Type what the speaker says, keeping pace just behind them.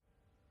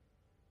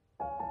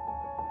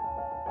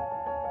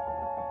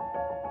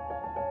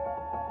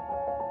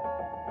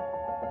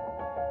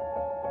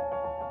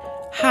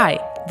Hi,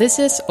 this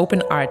is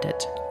Open Arted,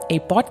 a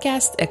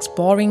podcast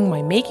exploring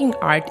why making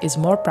art is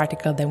more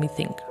practical than we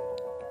think.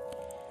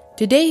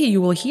 Today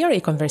you will hear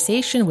a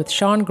conversation with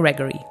Sean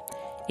Gregory,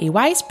 a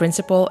vice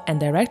principal and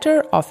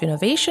director of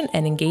innovation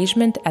and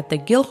engagement at the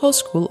Guildhall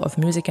School of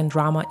Music and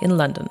Drama in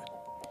London.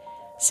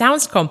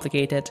 Sounds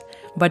complicated,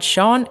 but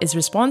Sean is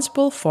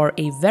responsible for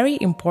a very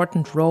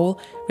important role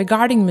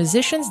regarding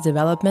musicians'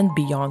 development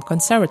beyond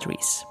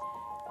conservatories.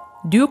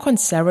 Do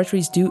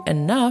conservatories do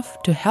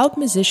enough to help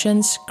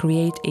musicians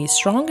create a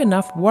strong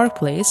enough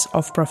workplace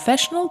of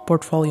professional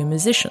portfolio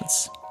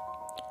musicians?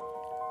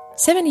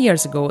 7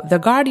 years ago, The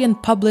Guardian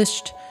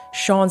published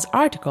Sean's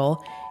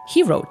article.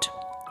 He wrote,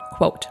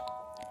 quote,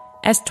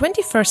 "As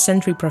 21st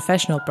century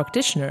professional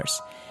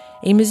practitioners,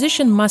 a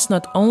musician must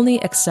not only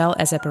excel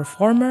as a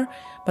performer,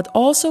 but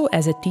also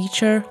as a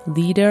teacher,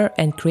 leader,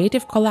 and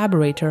creative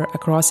collaborator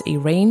across a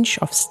range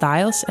of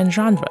styles and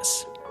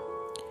genres.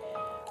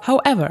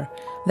 However,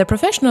 the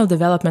professional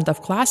development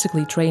of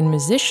classically trained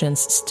musicians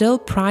still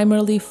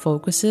primarily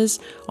focuses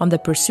on the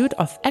pursuit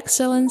of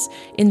excellence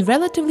in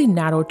relatively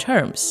narrow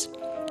terms,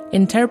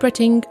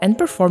 interpreting and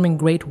performing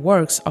great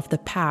works of the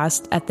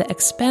past at the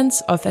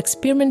expense of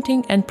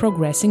experimenting and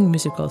progressing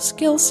musical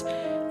skills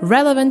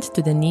relevant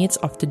to the needs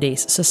of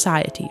today's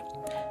society."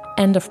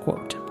 End of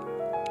quote.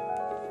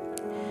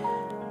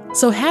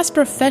 So has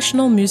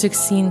professional music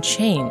scene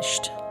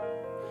changed?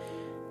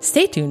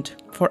 Stay tuned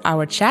for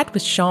our chat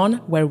with Sean,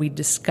 where we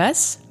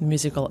discuss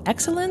musical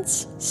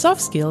excellence,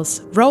 soft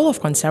skills, role of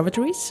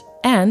conservatories,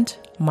 and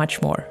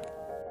much more.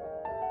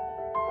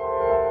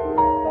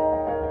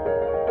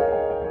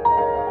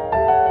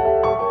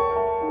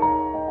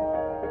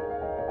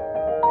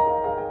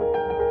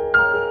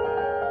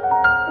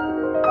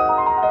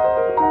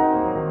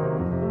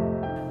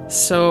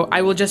 So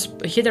I will just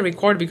hit a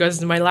record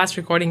because my last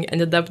recording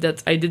ended up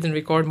that I didn't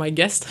record my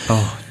guest.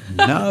 Oh,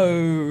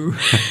 no.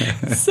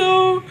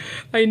 So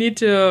I need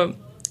to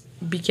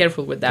be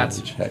careful with that.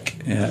 Double check.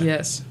 Yeah.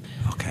 Yes.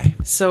 Okay.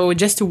 So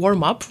just to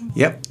warm up,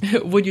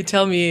 Yep. would you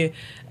tell me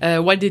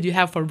what did you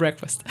have for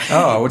breakfast?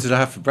 Oh, what did I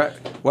have for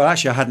breakfast? Well,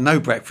 actually, I had no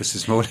breakfast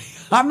this morning.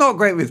 I'm not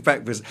great with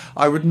breakfast.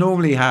 I would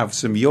normally have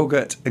some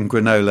yogurt and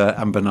granola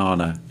and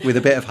banana with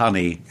a bit of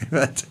honey.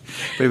 But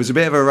it was a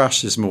bit of a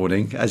rush this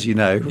morning, as you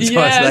know. So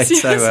I was late,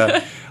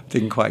 so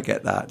didn't quite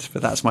get that.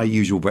 But that's my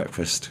usual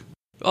breakfast.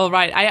 All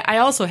right. I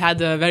also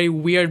had a very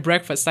weird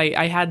breakfast.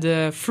 I had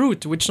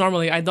fruit, which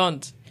normally I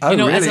don't. Oh,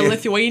 really? As a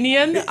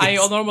Lithuanian, Yes. I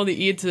normally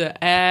eat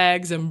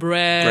eggs and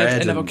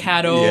bread and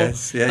avocado,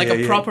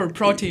 a proper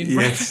protein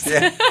Yes, breakfast.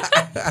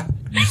 Yeah.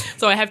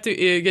 So I have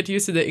to get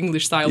used to the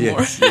English style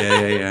more.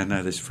 Yeah.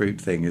 No, this fruit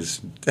thing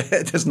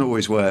it doesn't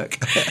always work.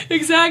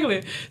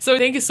 Exactly. So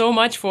thank you so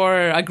much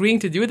for agreeing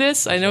to do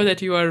this. I know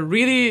that you are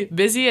really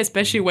busy,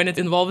 especially when it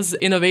involves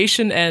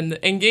innovation and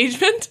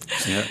engagement.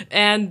 Yeah.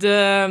 And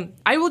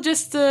I will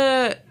just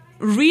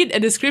read a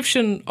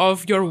description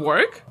of your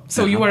work.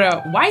 So you are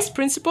a vice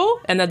principal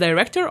and a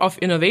director of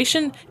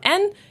innovation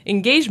and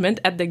engagement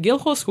at the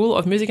Guildhall School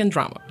of Music and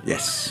Drama.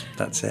 Yes,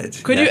 that's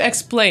it. Could you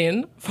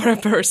explain for a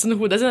person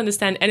who doesn't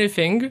understand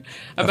anything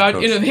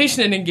about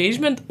innovation and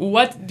engagement,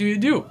 what do you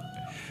do?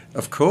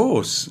 Of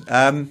course.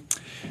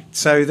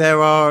 So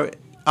there are...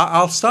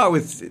 I'll start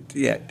with...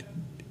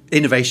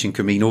 Innovation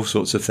can mean all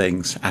sorts of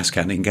things, as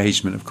can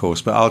engagement, of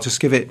course. But I'll just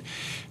give it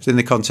in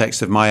the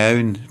context of my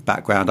own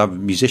background. I'm a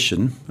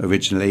musician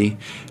originally,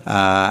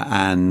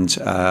 and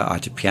I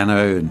did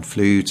piano and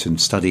flute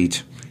and studied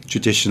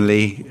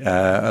traditionally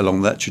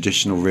along that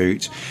traditional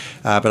route.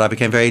 But I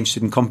became very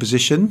interested in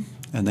composition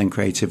and then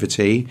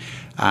creativity.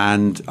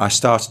 And I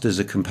started as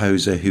a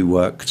composer who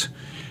worked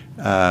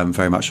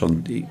very much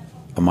on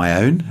my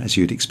own, as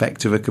you'd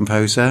expect of a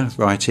composer,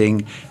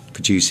 writing,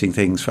 producing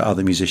things for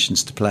other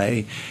musicians to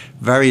play.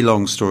 Very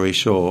long story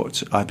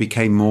short, I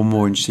became more and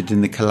more interested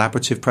in the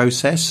collaborative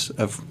process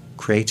of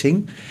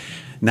creating.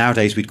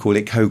 Nowadays we'd call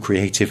it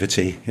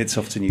co-creativity. It's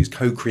often used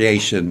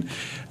co-creation.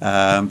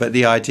 But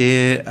the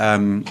idea,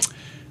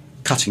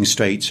 cutting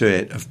straight to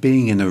it, of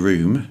being in a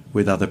room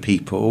with other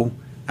people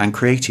and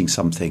creating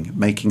something,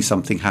 making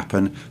something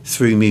happen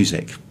through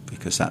music,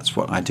 because that's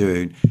what I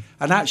do.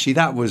 And actually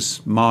that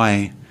was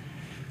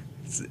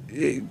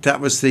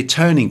the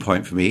turning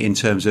point for me in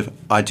terms of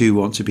I do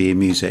want to be in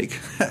music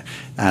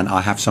and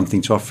I have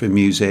something to offer in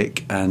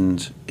music,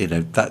 and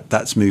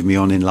that's moved me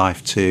on in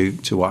life to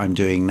what I'm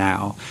doing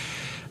now.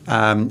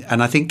 And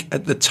I think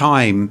at the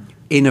time,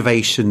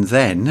 innovation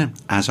then,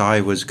 as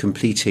I was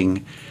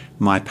completing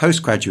my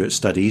postgraduate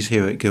studies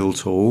here at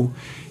Guildhall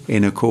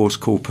in a course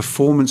called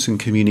Performance and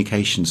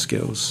Communication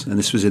Skills, and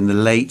this was in the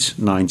late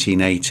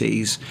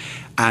 1980s,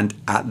 and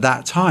at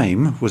that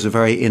time was a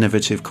very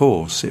innovative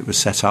course. It was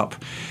set up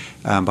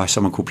by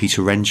someone called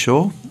Peter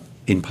Renshaw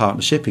in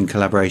partnership, in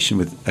collaboration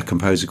with a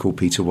composer called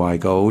Peter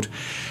Weigold.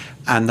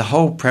 And the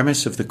whole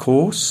premise of the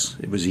course,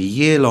 it was a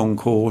year-long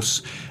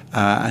course,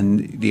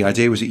 and the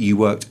idea was that you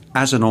worked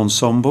as an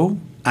ensemble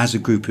as a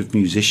group of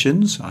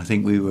musicians. I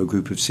think we were a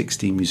group of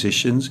 16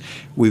 musicians.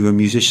 We were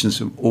musicians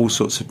from all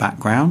sorts of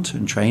background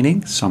and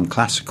training, some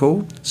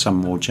classical, some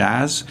more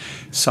jazz,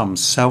 some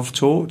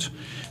self-taught,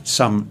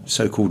 some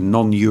so-called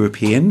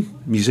non-European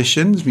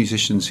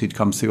musicians who'd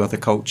come through other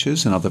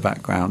cultures and other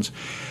backgrounds.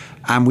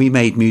 And we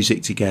made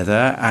music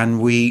together,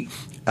 and we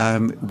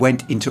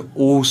went into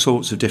all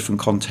sorts of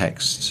different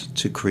contexts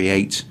to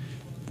create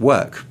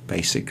work,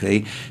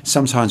 basically,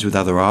 sometimes with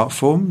other art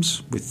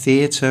forms, with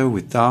theatre,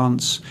 with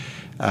dance,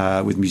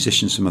 with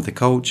musicians from other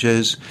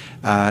cultures.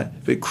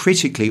 But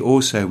critically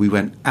also, we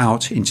went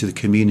out into the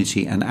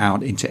community and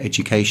out into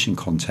education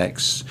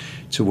contexts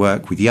to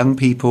work with young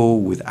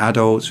people, with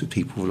adults, with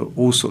people with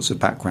all sorts of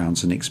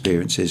backgrounds and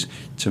experiences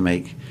to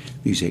make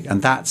music.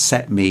 And that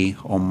set me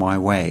on my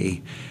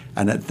way.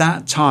 And at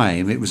that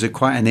time, it was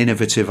quite an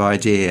innovative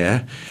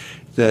idea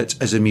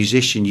that as a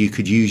musician, you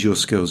could use your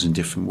skills in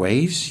different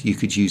ways. You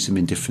could use them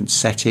in different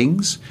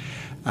settings.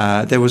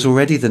 There was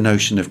already the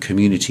notion of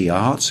community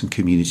arts and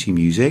community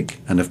music.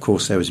 And of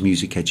course, there was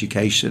music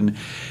education.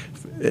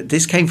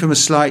 This came from a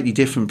slightly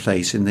different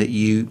place in that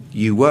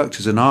you worked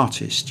as an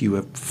artist. You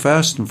were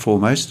first and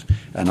foremost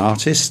an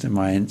artist, in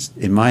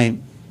my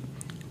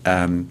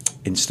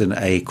instant,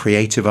 a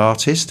creative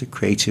artist, a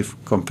creative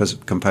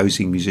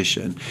composing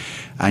musician,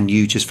 and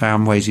you just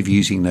found ways of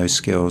using those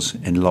skills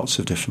in lots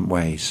of different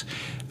ways.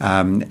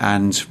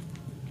 And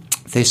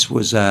this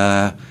was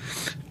at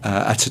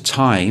a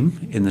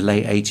time in the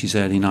late 80s,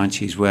 early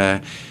 90s,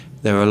 where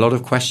there were a lot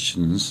of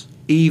questions,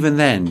 even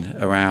then,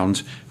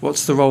 around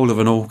what's the role of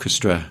an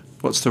orchestra,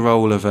 what's the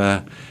role of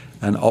an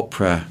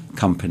opera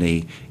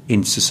company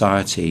in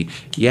society.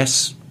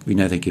 Yes, we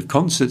know they give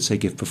concerts, they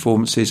give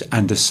performances,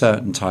 and a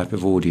certain type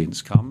of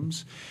audience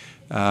comes.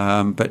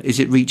 But is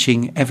it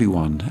reaching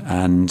everyone?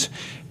 And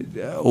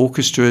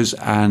orchestras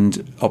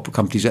and opera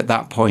companies at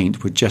that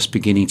point were just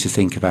beginning to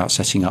think about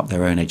setting up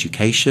their own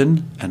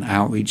education and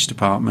outreach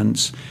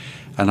departments.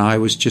 And I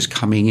was just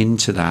coming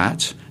into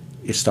that,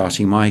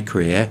 starting my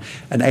career,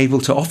 and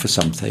able to offer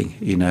something,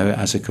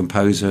 as a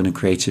composer and a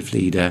creative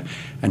leader,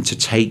 and to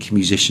take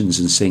musicians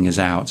and singers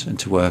out and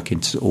to work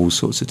into all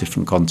sorts of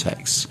different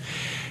contexts.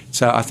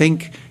 So I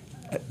think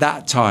at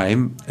that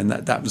time, and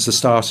that was the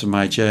start of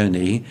my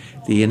journey,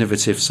 the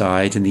innovative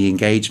side and the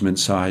engagement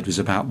side was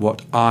about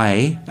what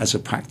I, as a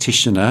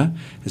practitioner,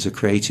 as a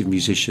creative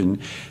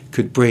musician,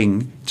 could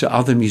bring to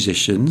other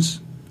musicians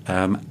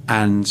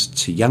and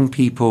to young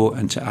people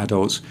and to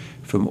adults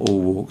from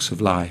all walks of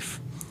life.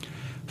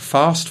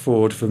 Fast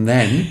forward from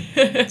then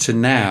to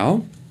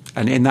now,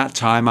 and in that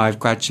time I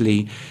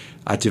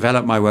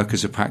developed my work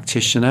as a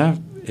practitioner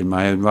in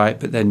my own right,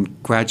 but then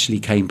gradually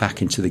came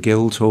back into the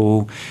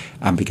Guildhall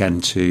and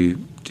began to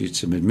do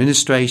some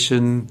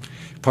administration,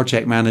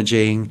 project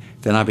managing.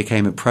 Then I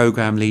became a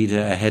program leader,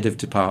 a head of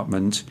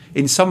department.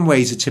 In some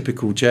ways, a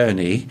typical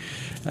journey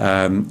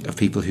of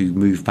people who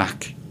move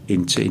back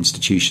into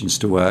institutions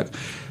to work.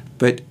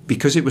 But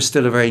because it was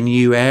still a very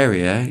new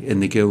area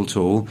in the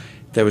Guildhall,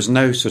 there was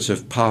no sort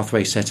of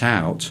pathway set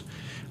out.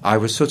 I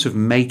was sort of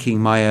making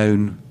my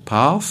own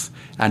path,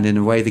 and in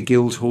a way the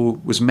Guildhall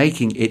was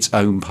making its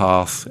own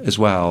path as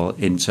well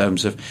in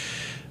terms of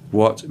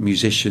what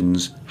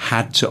musicians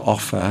had to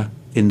offer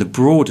in the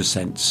broader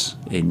sense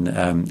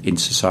in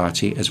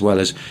society, as well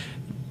as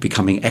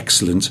becoming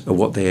excellent at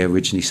what they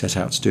originally set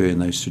out to do in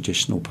those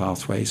traditional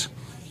pathways.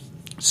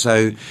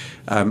 So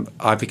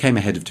I became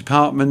a head of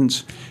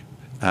department.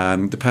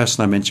 The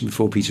person I mentioned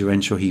before, Peter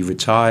Renshaw, he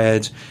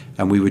retired,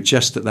 and we were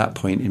just at that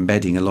point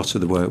embedding a lot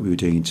of the work we were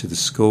doing into the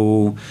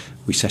school.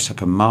 We set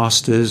up a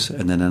master's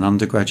and then an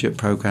undergraduate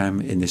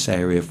program in this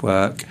area of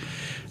work.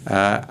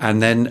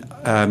 And then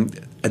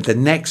the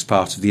next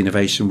part of the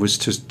innovation was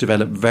to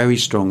develop very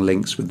strong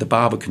links with the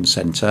Barbican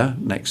Centre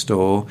next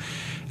door,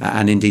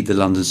 and indeed the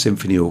London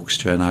Symphony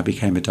Orchestra, and I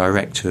became a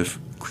director of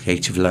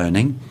creative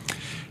learning.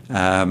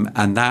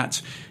 And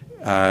that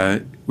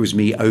was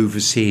me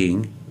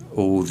overseeing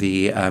all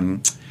the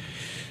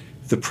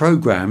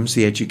programs,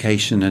 the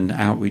education and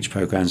outreach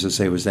programs, as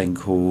they was then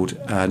called,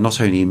 not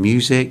only in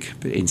music,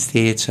 but in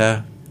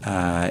theatre,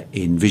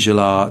 in visual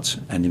art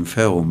and in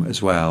film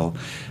as well,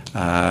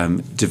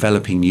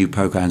 developing new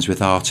programs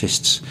with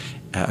artists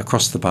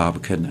across the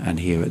Barbican and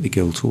here at the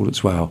Guildhall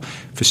as well,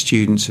 for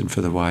students and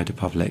for the wider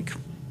public.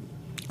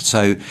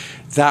 So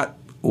that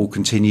all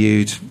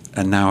continued,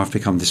 and now I've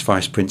become this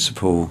vice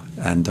principal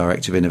and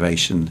director of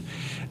innovation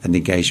and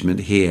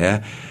engagement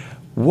here.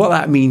 What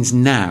that means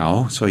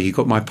now, sorry, you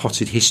got my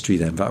potted history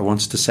then, but I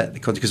wanted to set the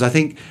context, because I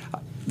think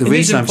the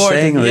reason I'm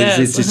saying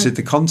this is that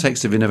the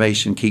context of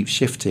innovation keeps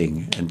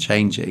shifting and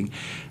changing.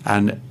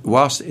 And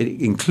whilst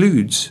it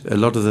includes a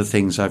lot of the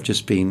things I've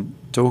just been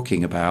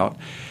talking about,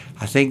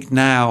 I think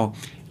now,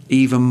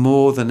 even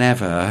more than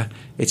ever,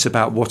 it's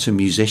about what a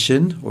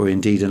musician, or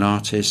indeed an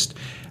artist,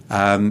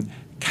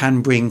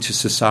 can bring to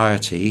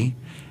society.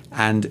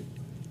 And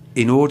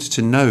in order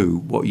to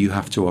know what you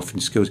have to offer in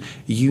skills,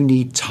 you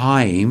need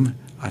time,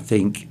 I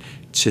think,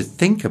 to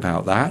think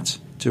about that,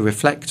 to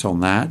reflect on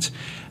that,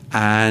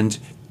 and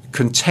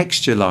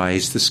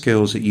contextualize the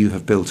skills that you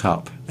have built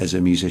up as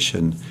a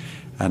musician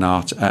and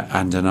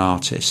an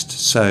artist.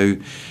 So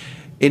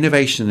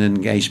innovation and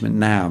engagement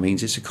now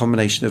means it's a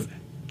combination of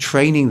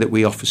training that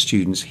we offer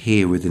students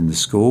here within the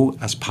school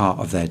as part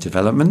of their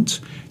development,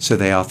 so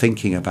they are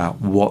thinking about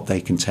what they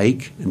can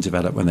take and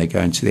develop when they go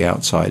into the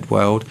outside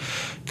world,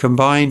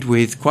 combined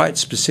with quite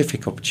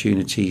specific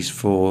opportunities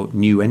for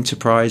new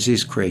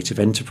enterprises, creative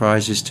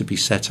enterprises to be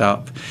set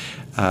up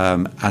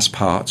as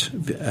part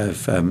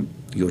of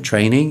your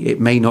training. It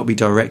may not be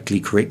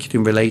directly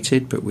curriculum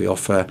related, but we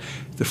offer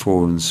the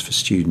forums for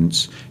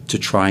students to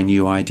try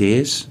new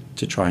ideas,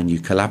 to try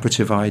new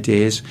collaborative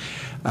ideas,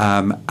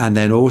 and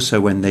then also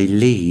when they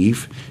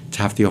leave,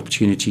 to have the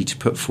opportunity to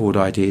put forward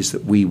ideas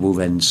that we will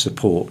then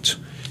support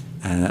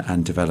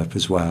and develop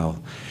as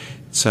well.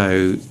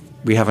 So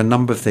we have a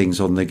number of things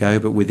on the go,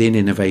 but within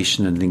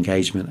innovation and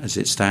engagement as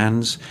it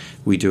stands,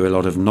 we do a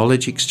lot of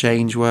knowledge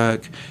exchange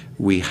work.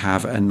 We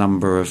have a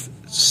number of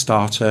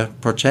starter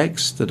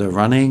projects that are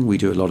running. We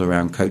do a lot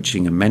around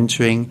coaching and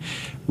mentoring.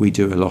 We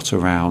do a lot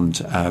around,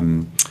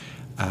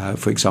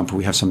 for example,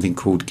 we have something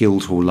called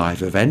Guildhall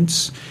Live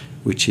Events,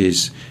 which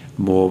is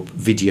more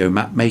video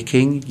map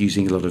making,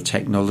 using a lot of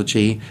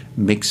technology,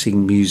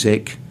 mixing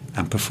music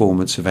and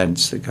performance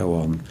events that go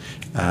on,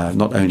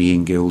 not only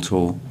in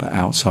Guildhall, but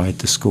outside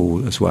the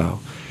school as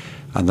well.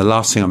 And the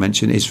last thing I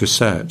mentioned is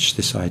research,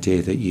 this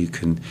idea that you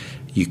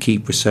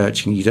keep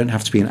researching. You don't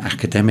have to be an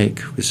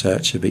academic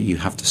researcher, but you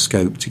have the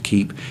scope to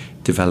keep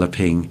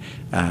developing,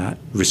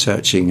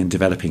 researching and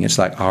developing. It's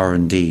like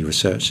R&D,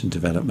 research and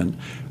development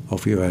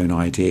of your own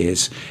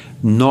ideas,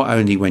 not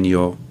only when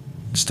you're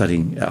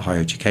studying at higher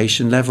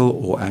education level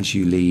or as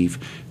you leave,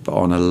 but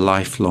on a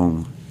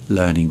lifelong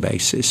learning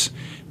basis.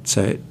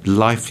 So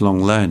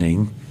lifelong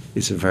learning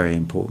is a very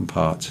important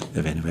part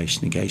of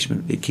innovation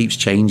engagement. It keeps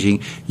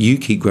changing. You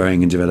keep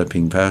growing and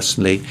developing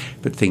personally,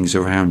 but things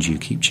around you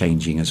keep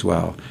changing as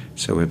well.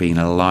 So we're being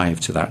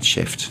alive to that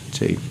shift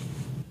too.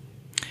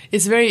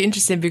 It's very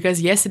interesting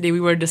because yesterday we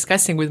were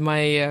discussing with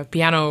my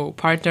piano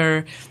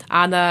partner,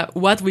 Anna,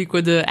 what we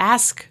could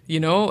ask,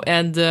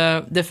 and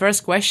the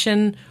first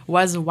question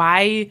was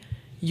why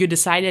you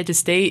decided to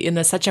stay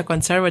in such a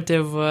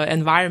conservative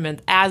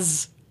environment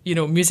as,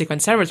 music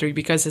conservatory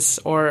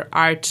or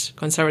art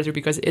conservatory,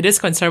 because it is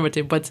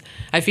conservative. But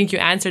I think you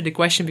answered the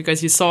question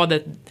because you saw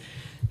that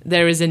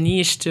there is a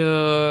niche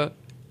to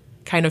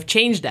kind of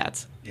change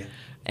that. Yeah.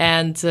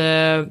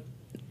 And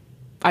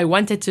I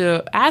wanted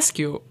to ask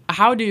you,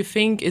 how do you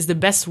think is the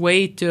best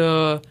way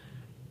to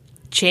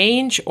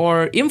change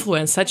or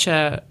influence such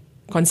a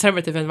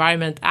conservative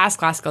environment as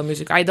classical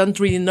music? I don't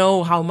really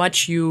know how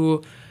much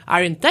you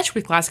are in touch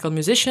with classical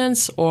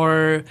musicians,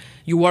 or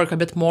you work a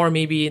bit more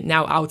maybe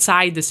now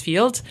outside this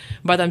field,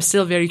 but I'm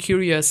still very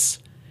curious.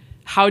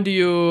 How do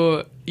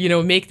you,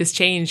 make this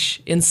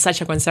change in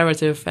such a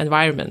conservative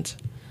environment?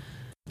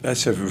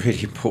 That's a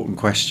really important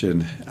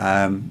question.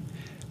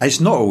 It's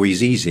not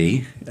always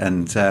easy,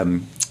 and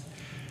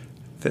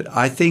that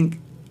I think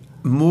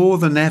more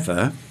than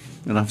ever,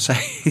 and I'm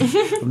saying,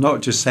 I'm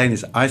not just saying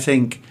this, I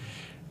think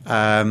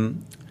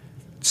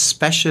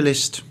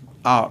specialist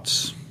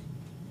arts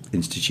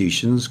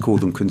institutions, call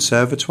them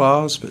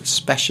conservatoires, but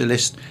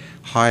specialist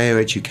higher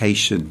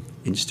education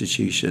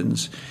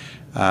institutions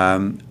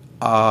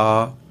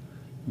are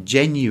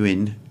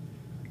genuine,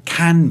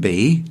 can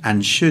be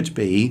and should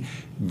be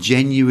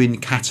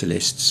genuine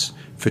catalysts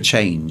for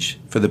change,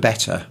 for the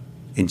better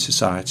in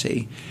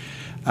society.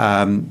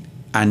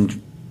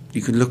 And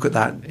you can look at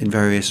that in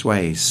various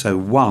ways. So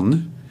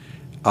one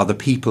are the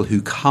people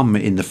who come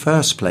in the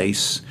first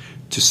place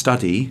to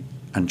study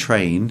and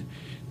train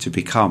to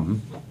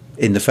become,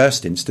 in the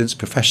first instance,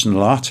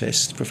 professional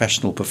artists,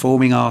 professional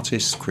performing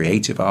artists,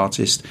 creative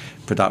artists,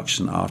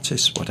 production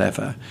artists,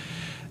 whatever.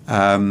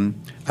 And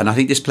I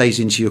think this plays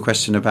into your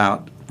question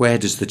about where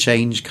does the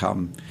change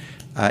come?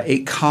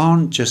 It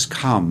can't just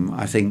come,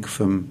 I think,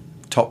 from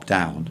top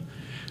down,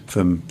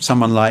 from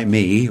someone like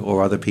me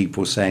or other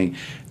people saying,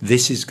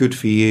 this is good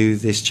for you,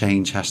 this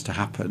change has to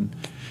happen.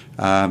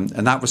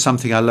 And that was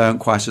something I learned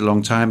quite a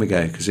long time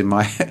ago, because in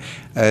my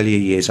earlier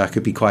years I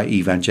could be quite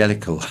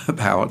evangelical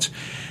about,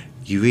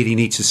 you really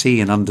need to see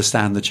and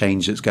understand the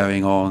change that's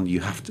going on.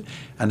 You have to,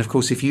 and of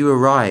course, if you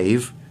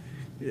arrive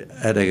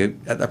at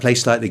a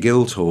place like the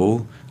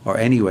Guildhall or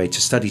anyway to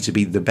study to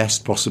be the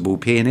best possible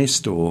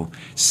pianist or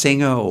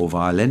singer or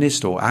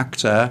violinist or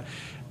actor,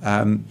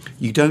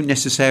 you don't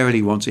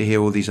necessarily want to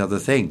hear all these other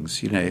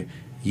things. You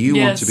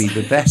want to be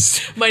the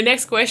best. My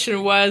next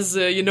question was,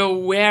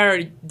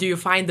 where do you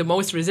find the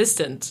most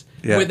resistant?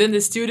 Yeah. Within the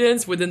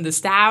students, within the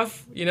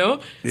staff,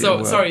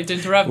 So, sorry to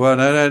interrupt. Well,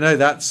 no.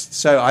 That's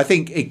so. I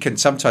think it can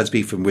sometimes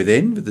be from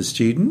within the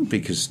student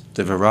because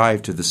they've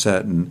arrived with a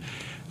certain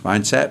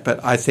mindset.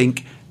 But I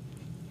think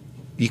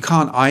you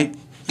can't.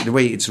 In a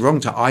way, it's wrong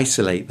to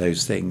isolate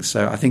those things.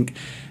 So I think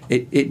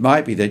it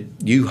might be that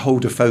you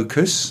hold a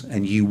focus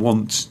and you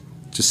want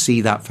to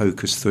see that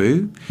focus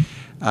through.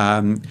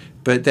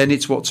 But then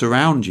it's what's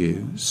around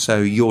you.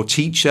 So your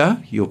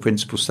teacher, your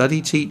principal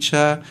study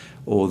teacher,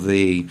 or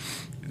the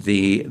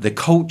the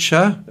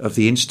culture of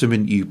the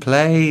instrument you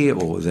play,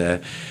 or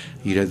the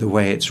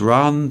way it's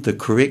run, the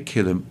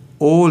curriculum,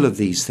 all of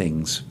these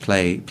things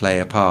play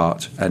a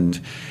part. And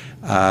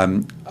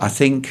I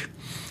think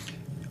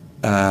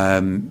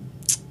there's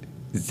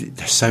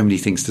so many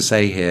things to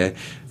say here,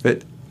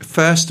 but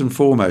first and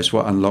foremost,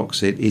 what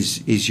unlocks it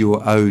is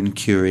your own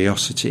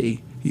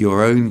curiosity,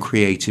 your own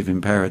creative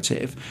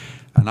imperative.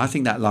 And I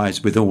think that lies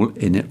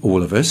in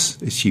all of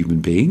us as human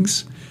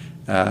beings.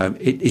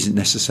 It isn't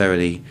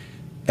necessarily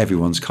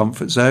everyone's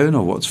comfort zone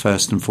or what's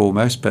first and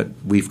foremost, but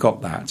we've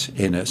got that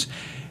in us.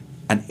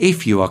 And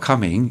if you are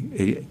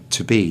coming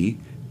to be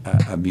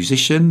a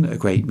musician, a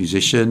great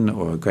musician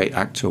or a great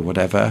actor or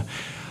whatever,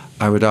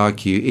 I would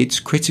argue it's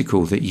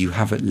critical that you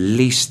have at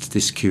least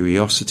this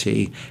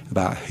curiosity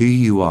about who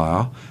you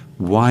are,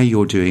 why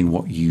you're doing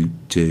what you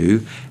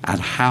do, and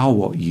how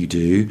what you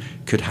do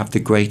could have the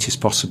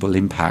greatest possible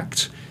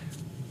impact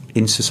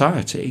in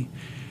society.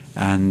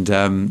 And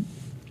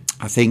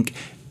I think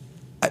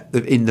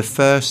in the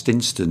first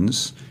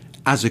instance,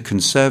 as a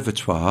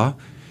conservatoire,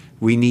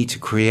 we need to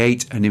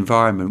create an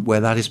environment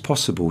where that is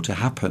possible to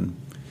happen.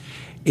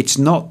 It's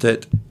not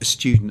that a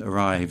student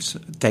arrives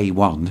day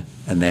one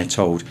and they're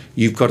told,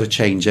 you've got to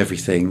change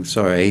everything,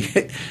 sorry,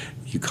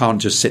 you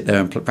can't just sit there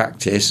and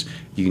practice,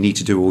 you need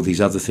to do all these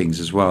other things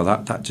as well.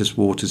 That just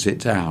waters it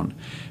down.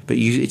 But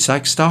it's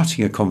like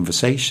starting a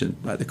conversation,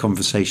 like the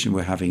conversation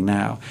we're having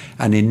now,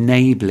 and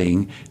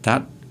enabling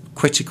that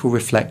critical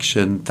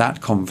reflection,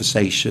 that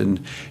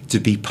conversation to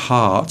be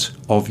part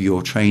of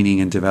your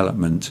training and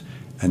development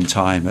and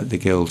time at the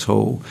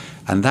Guildhall.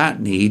 And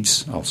that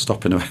needs, I'll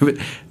stop in a moment,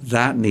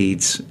 that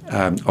needs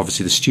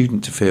obviously the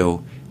student to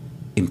feel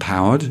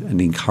empowered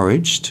and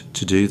encouraged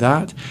to do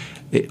that.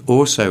 It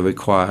also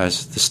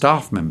requires the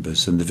staff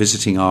members and the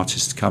visiting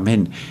artists to come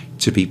in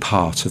to be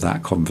part of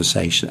that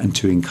conversation and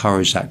to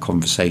encourage that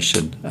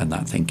conversation and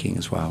that thinking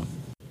as well.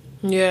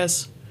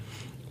 Yes.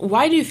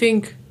 Why do you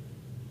think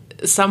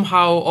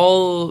somehow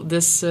all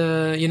this,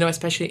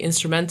 especially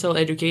instrumental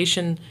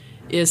education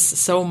is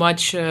so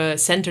much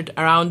centered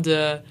around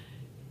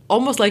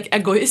almost like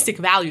egoistic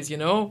values,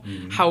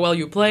 how well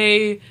you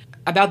play,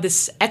 about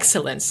this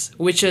excellence,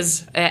 which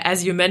is,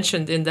 as you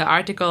mentioned in the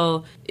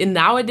article, in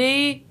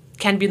nowadays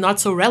can be not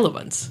so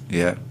relevant.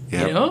 Yeah.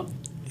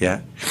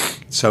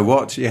 So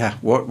what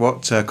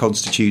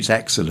constitutes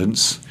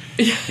excellence?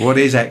 What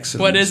is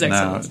excellence? What is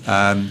excellence?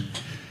 Now,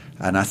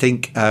 and I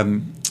think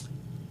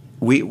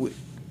we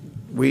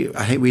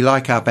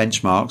like our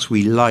benchmarks.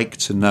 We like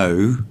to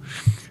know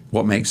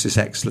what makes this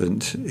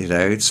excellent,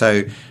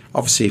 So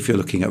obviously, if you're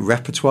looking at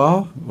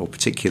repertoire or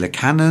particular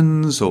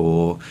canons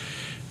or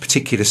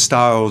particular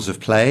styles of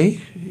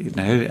play,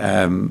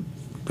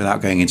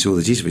 without going into all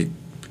the details, you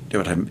know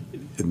what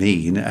I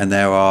mean. And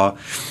there are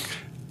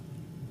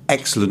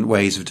excellent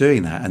ways of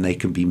doing that, and they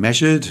can be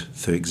measured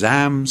through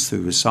exams,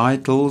 through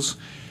recitals.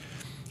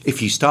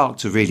 If you start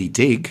to really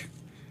dig,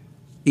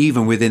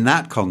 even within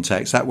that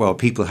context,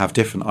 people have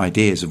different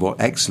ideas of what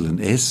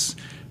excellent is.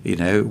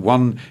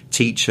 One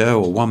teacher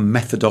or one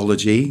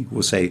methodology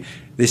will say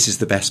this is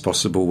the best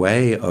possible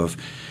way of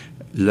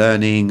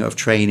learning, of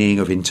training,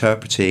 of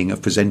interpreting,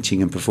 of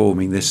presenting and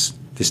performing this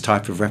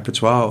type of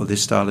repertoire or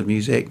this style of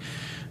music.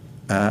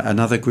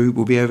 Another group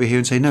will be over here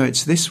and say, no,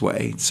 it's this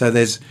way. So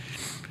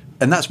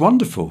and that's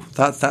wonderful.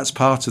 That's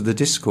part of the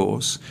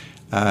discourse.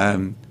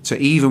 So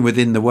even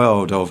within the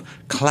world of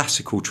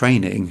classical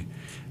training,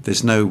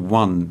 there's no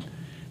one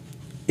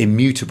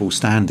immutable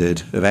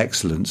standard of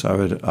excellence, I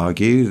would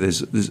argue.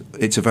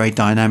 It's a very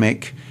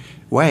dynamic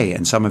way,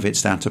 and some of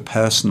it's down to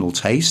personal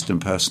taste and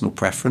personal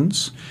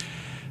preference.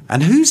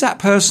 And who's that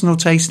personal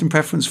taste and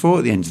preference for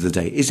at the end of the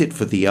day? Is it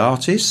for the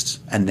artists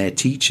and their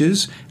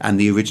teachers and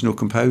the original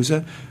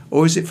composer,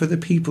 or is it for the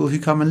people who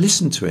come and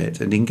listen to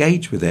it and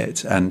engage with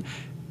it and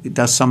it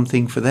does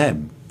something for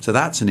them? So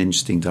that's an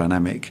interesting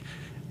dynamic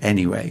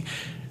anyway.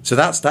 So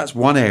that's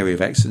one area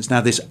of excellence.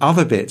 Now, this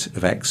other bit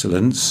of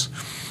excellence,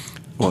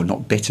 or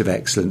not bit of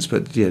excellence,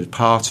 but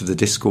part of the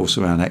discourse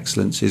around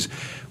excellence is,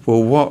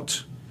 well,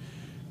 what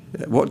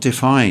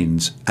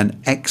defines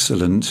an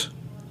excellent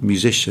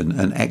musician,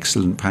 an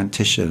excellent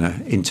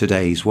practitioner in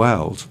today's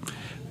world?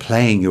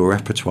 Playing your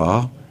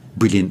repertoire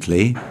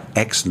brilliantly,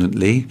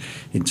 excellently,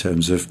 in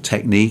terms of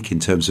technique, in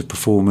terms of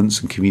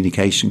performance and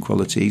communication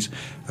qualities,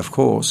 of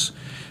course.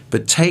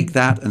 But take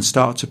that and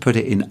start to put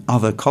it in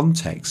other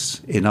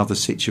contexts, in other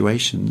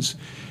situations.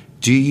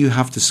 Do you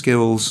have the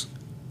skills,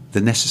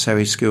 the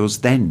necessary skills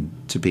then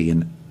to be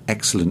an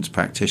excellent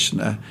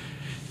practitioner,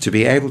 to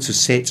be able to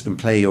sit and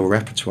play your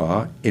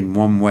repertoire in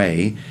one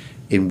way,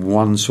 in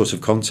one sort of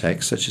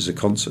context, such as a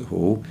concert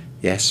hall?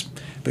 Yes,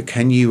 but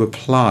can you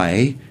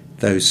apply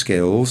those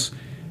skills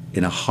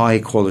in a high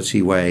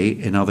quality way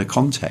in other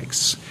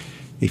contexts?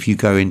 If you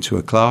go into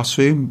a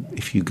classroom,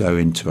 if you go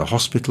into a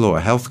hospital or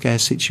a healthcare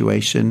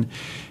situation,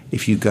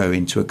 if you go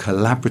into a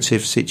collaborative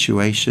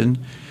situation,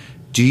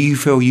 do you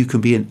feel you can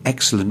be an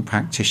excellent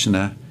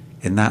practitioner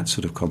in that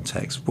sort of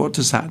context? What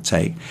does that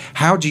take?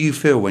 How do you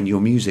feel when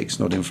your music's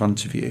not in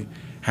front of you?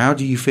 How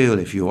do you feel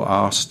if you're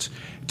asked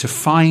to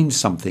find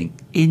something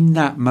in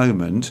that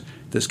moment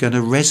that's going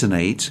to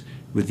resonate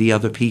with the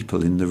other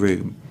people in the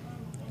room.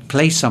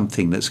 Play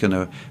something that's going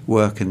to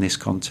work in this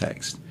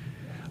context.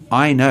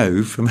 I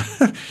know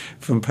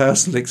from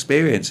personal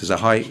experience as a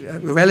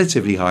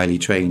relatively highly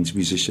trained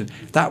musician,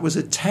 that was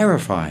a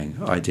terrifying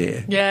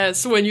idea.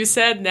 Yes, when you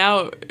said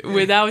now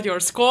without your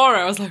score,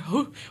 I was like,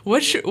 oh,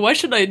 what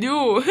should I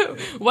do?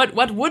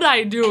 what would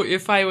I do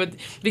if I would?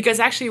 Because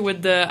actually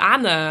with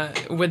Anna,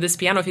 with this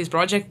piano piece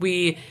project,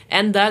 we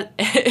end up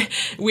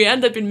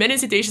in many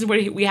situations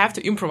where we have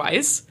to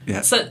improvise.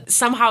 Yeah. So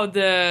somehow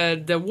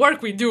the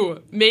work we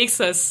do makes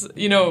us,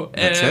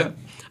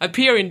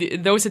 appear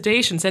in those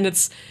situations, and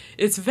it's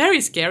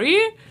very scary.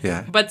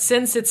 Yeah. But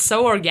since it's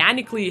so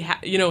organically,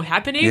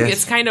 happening, yes.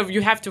 it's kind of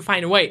you have to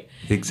find a way.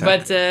 Exactly.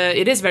 But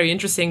it is very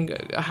interesting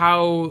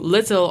how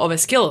little of a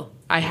skill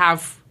I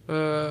have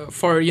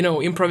for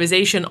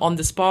improvisation on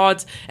the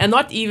spot, and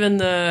not even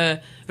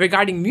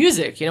regarding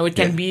music. It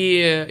can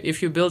be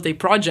if you build a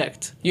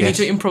project, you need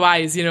to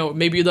improvise.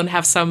 Maybe you don't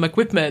have some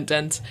equipment,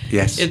 and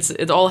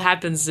it all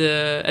happens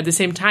at the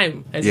same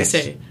time, as you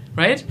say,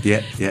 right?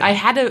 Yeah. Yeah.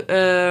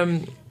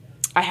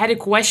 I had a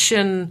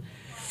question.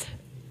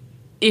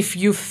 If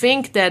you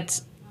think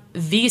that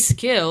these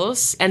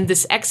skills and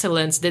this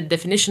excellence, the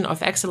definition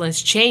of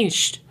excellence,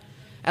 changed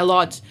a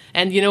lot,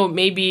 and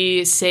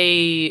maybe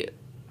say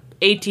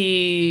 80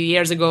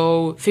 years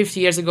ago, 50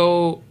 years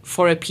ago,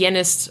 for a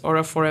pianist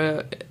or for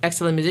an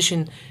excellent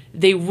musician,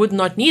 they would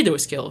not need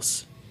those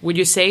skills. Would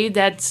you say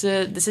that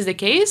this is the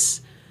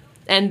case,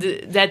 and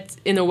that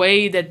in a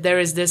way that there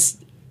is this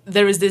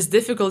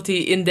difficulty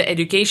in the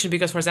education?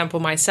 Because, for example,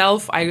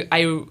 myself,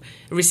 I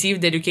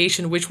received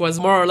education which was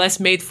more or less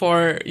made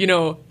for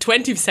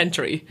 20th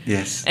century.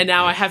 Yes. And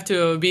now I have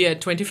to be a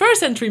 21st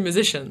century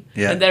musician.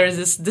 Yeah. And there is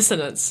this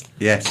dissonance.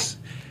 Yes.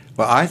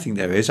 Well, I think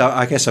there is.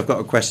 I guess I've got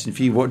a question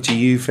for you. What do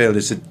you feel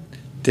is the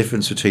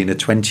difference between a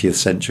 20th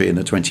century and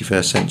a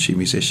 21st century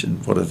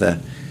musician? What are the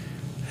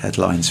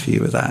headlines for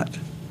you with that?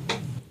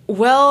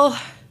 Well,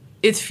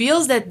 it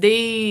feels that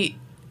they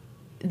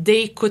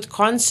could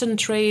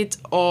concentrate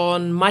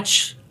on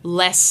much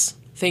less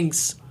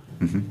things.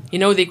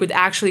 Mm-hmm. They could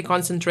actually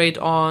concentrate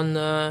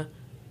on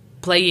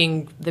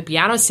playing the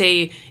piano.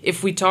 Say,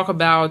 if we talk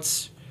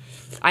about,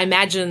 I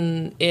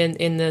imagine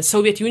in the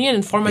Soviet Union,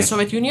 in former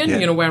Soviet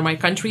Union, where my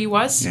country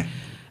was,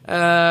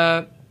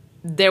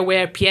 there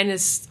were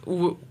pianists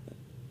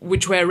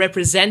which were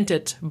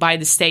represented by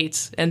the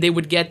state, and they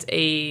would get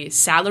a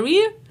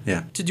salary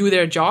to do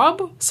their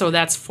job. So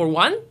that's for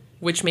one,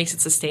 which makes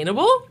it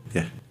sustainable.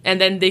 Yeah. And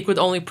then they could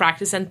only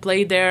practice and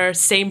play their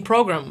same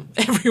program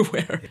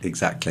everywhere.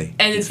 Exactly.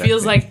 And it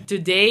feels like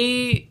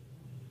today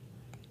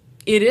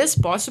it is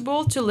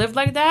possible to live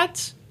like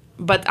that,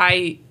 but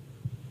I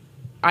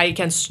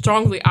can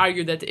strongly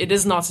argue that it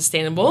is not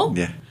sustainable.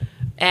 Yeah.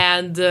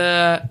 And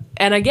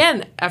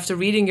again, after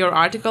reading your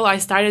article, I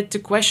started to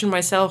question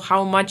myself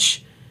how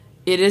much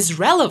it is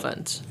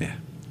relevant. Yeah.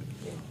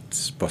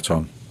 Spot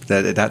on.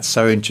 That's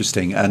so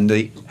interesting. And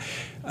the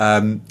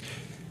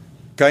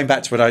going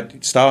back to what I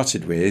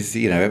started with,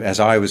 as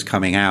I was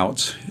coming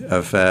out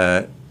of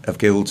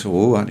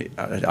Guildhall,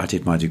 I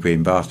did my degree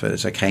in Bath, but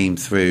as I came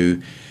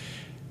through,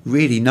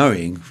 really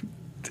knowing,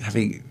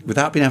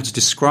 without being able to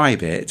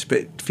describe it,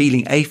 but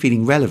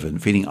feeling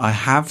relevant, feeling I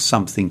have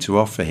something to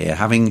offer here,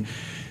 having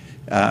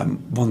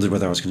wondered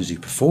whether I was going to do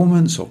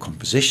performance or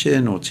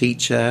composition or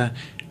teacher,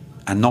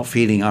 and not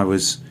feeling I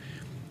was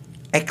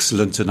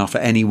excellent enough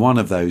at any one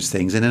of those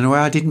things. And in a way,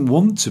 I didn't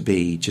want to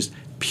be just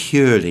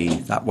purely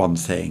that one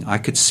thing. I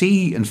could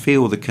see and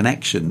feel the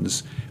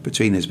connections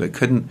between this, but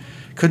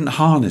couldn't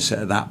harness it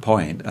at that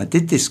point. I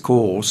did this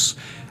course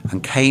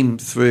and came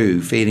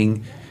through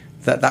feeling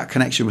that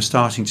connection was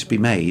starting to be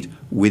made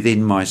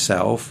within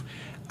myself,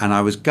 and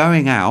I was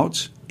going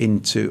out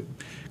into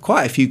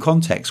quite a few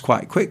contexts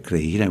quite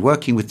quickly,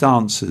 working with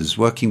dancers,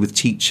 working with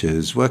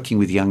teachers, working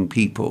with young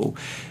people,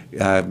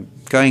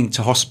 going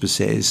to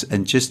hospices,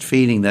 and just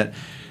feeling that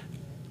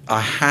I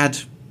had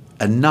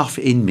enough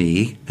in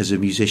me as a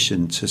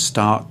musician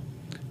to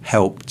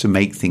help to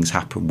make things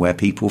happen where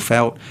people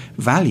felt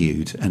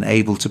valued and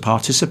able to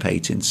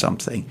participate in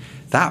something.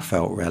 That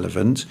felt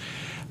relevant,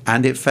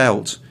 and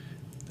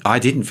I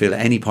didn't feel at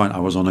any point I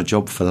was on a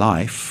job for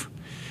life,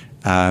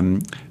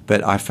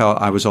 but I felt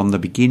I was on the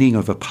beginning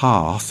of a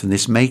path, and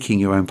this making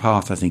your own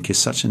path, I think, is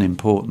such an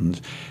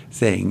important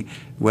thing,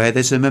 where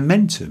there's a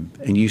momentum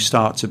and you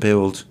start to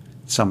build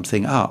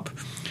something up.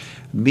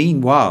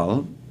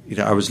 Meanwhile,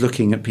 I was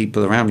looking at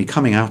people around me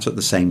coming out at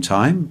the same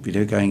time,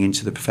 going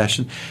into the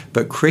profession,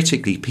 but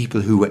critically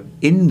people who were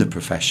in the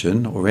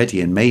profession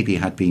already and maybe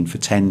had been for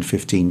 10,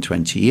 15,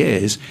 20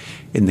 years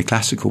in the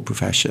classical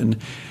profession.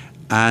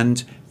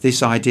 And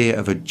this idea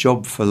of a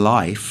job for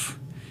life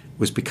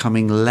was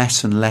becoming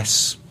less and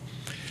less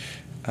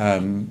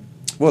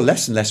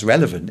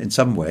relevant in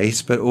some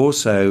ways, but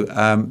also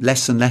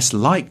less and less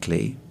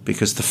likely,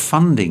 because the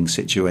funding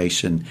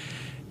situation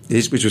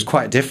which was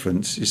quite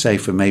different, you say,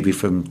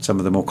 from some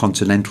of the more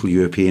continental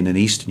European and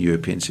Eastern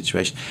European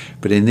situation.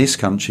 But in this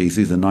country,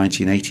 through the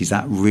 1980s,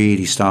 that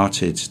really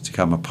started to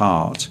come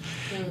apart,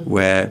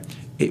 where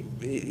it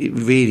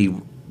really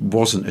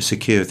wasn't a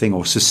secure thing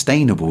or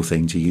sustainable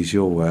thing, to use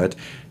your word,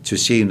 to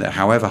assume that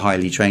however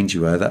highly trained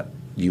you were, that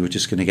you were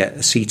just going to get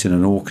a seat in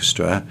an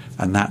orchestra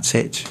and that's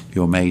it.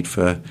 You're made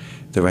for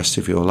the rest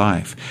of your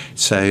life.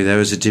 So there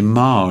was a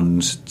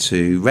demand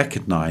to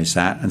recognise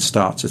that and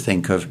start to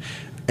think of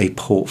a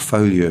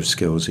portfolio of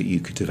skills that you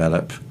could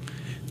develop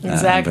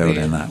and build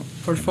in that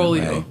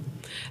portfolio.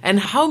 And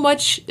how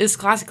much is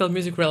classical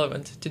music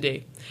relevant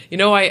today? You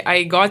know,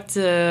 I got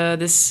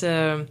this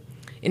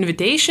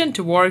invitation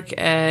to work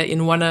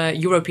in one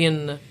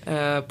European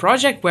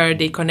project where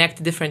they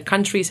connect different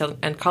countries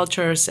and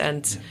cultures,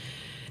 and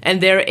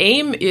their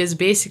aim is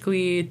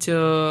basically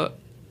to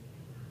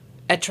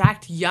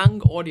attract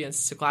young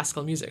audience to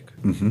classical music.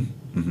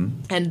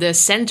 And the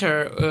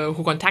center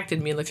who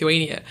contacted me in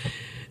Lithuania,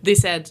 they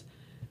said,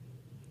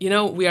 you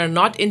know, we are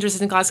not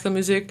interested in classical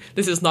music.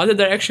 This is not the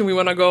direction we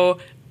want to go.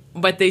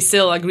 But they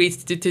still agreed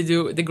to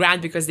do the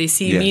grant because they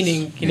see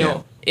meaning, you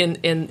know, in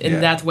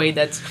that way.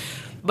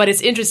 But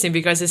it's interesting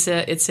because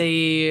it's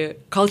a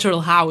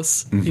cultural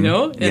house, you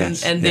know,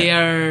 and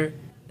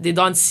they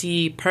don't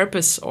see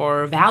purpose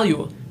or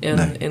value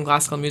in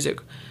classical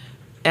music.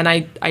 And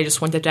I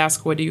just wanted to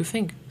ask, what do you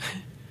think?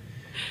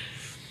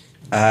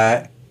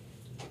 I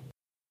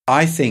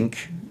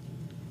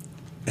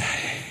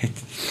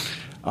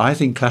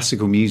think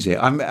classical music.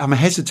 I'm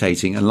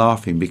hesitating and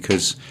laughing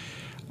because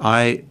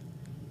I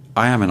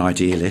am an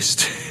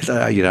idealist.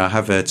 You know, I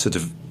have a sort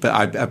of, but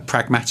I'm a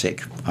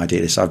pragmatic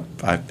idealist.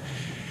 I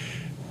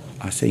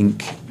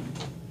think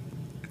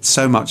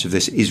so much of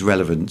this is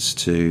relevant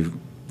to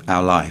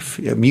our life.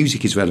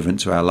 Music is relevant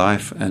to our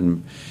life,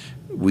 and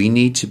we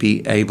need to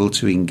be able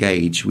to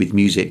engage with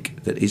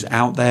music that is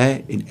out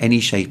there in any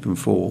shape and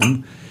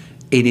form,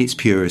 in its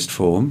purest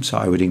form. So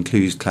I would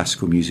include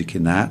classical music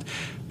in that.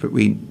 But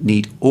we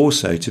need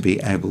also to be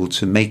able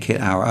to make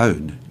it our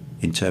own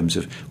in terms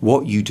of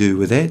what you do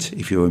with it,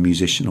 if you're a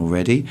musician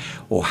already,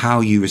 or how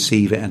you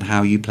receive it and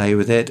how you play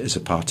with it as a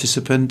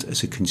participant,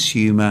 as a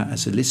consumer,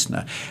 as a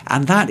listener.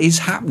 And that is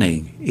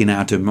happening in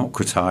our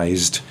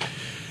democratized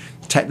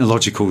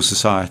technological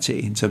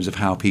society in terms of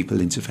how people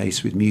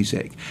interface with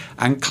music.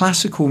 And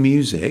classical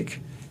music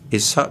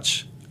is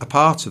such a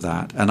part of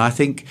that. And I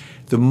think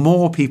the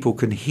more people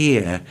can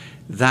hear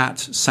that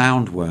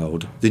sound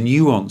world, the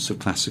nuance of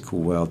classical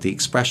world, the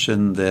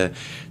expression, the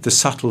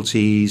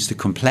subtleties, the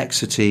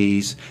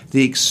complexities,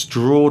 the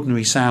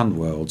extraordinary sound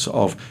worlds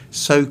of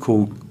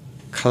so-called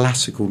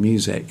classical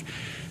music.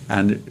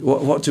 And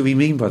what do we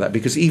mean by that?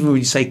 Because even when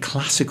you say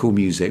classical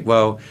music,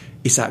 well,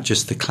 is that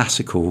just the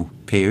classical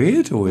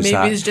period, or is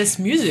maybe it's just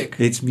music?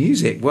 It's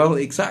music. Well,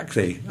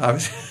 exactly. I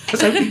was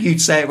hoping you'd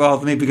say it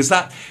rather than me, because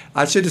that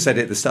I should have said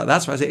it at the start.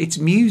 That's why I said it's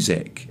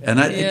music, and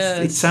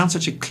it sounds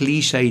such a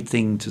cliched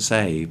thing to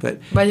say,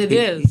 but it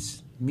is.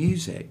 It's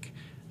music.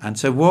 And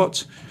so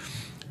what?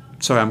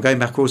 Sorry, I'm going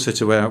back also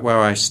to where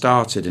I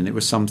started, and it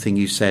was something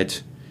you said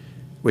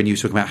when you were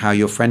talking about how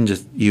you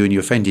and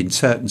your friend in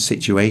certain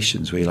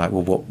situations where you're like,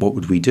 well, what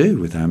would we do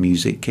with our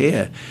music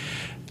here?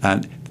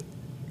 And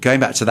going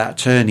back to that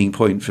turning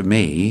point for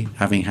me,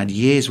 having had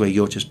years where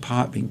you're just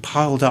being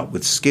piled up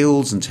with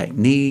skills and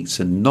techniques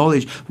and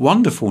knowledge,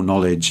 wonderful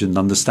knowledge and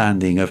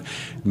understanding of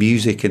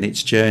music and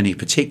its journey,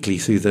 particularly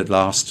through the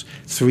last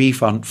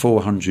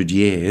 400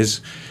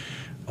 years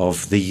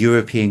of the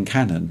European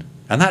canon.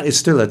 And that is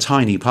still a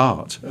tiny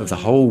part of the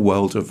whole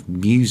world of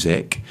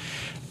music,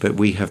 but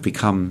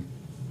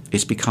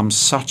it's become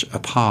such a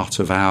part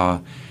of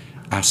our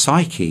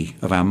psyche,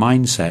 of our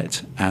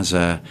mindset as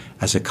a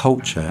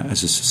culture,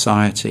 as a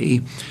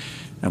society,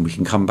 and we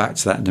can come back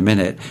to that in a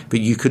minute. But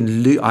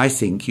I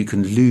think you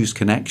can lose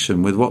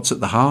connection with what's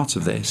at the heart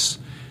of this.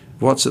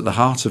 What's at the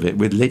heart of it,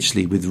 with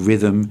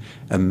rhythm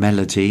and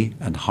melody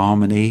and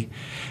harmony.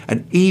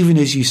 And even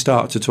as you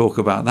start to talk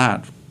about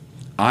that,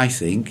 I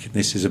think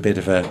this is a bit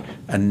of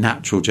a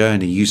natural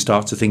journey. You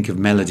start to think of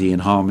melody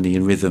and harmony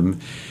and rhythm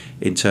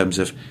in terms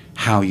of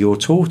how you're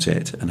taught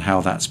it and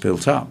how that's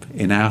built up,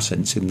 in our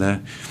sense, in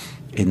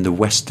the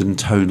Western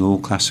tonal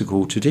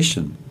classical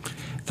tradition.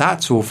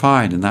 That's all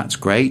fine and that's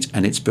great,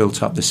 and it's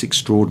built up this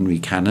extraordinary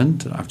canon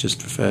that I've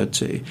just referred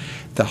to,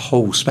 the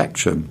whole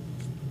spectrum.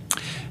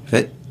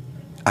 But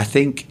I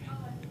think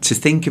to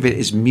think of it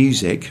as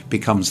music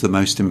becomes the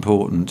most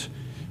important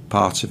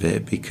part of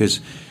it, because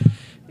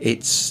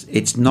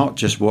it's not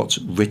just what's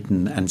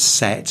written and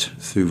set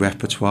through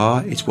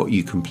repertoire. It's what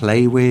you can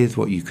play with,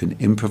 what you can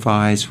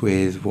improvise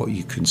with, what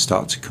you can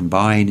start to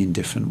combine in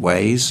different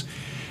ways.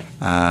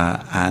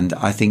 And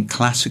I think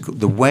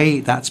the way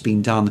that's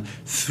been done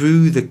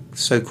through the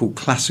so-called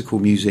classical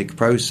music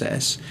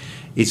process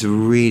is a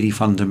really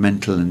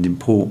fundamental and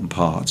important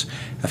part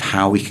of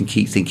how we can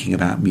keep thinking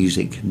about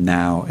music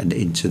now and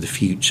into the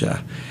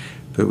future.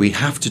 But we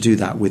have to do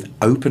that with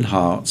open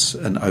hearts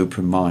and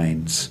open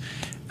minds,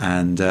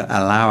 and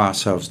allow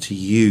ourselves to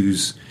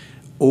use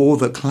all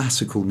that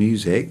classical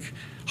music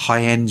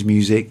high-end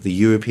music, the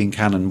European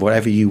canon,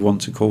 whatever you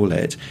want to call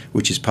it,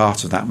 which is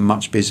part of that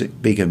much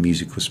bigger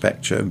musical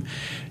spectrum,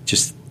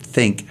 just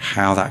think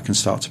how that can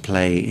start to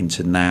play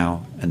into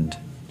now and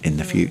in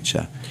the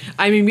future.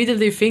 I'm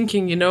immediately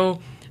thinking,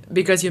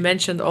 because you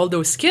mentioned all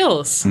those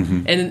skills,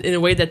 and in a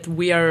way that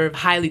we are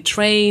highly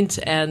trained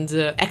and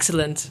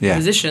excellent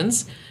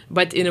musicians,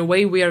 but in a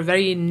way we are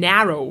very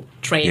narrow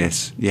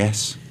trained.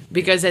 Yes.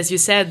 Because as you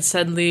said,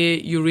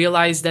 suddenly you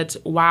realize that,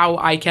 wow,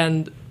 I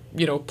can,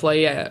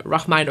 play a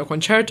Rachmaninoff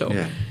concerto,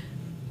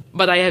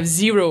 but I have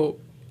zero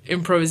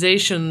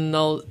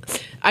improvisational.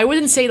 I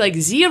wouldn't say like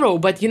zero,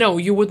 but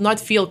you would not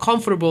feel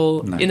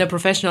comfortable in a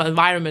professional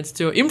environment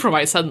to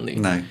improvise suddenly.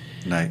 No.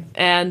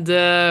 And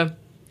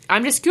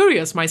I'm just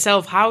curious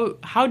myself,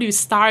 how do you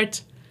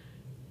start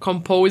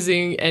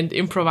composing and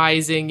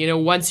improvising,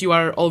 once you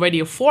are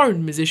already a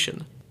formed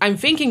musician? I'm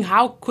thinking,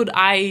 how could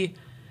I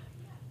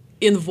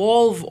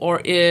involve or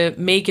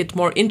make it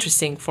more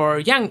interesting for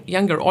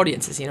younger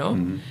audiences,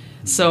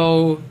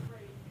 So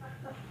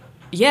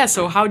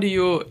how do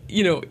you,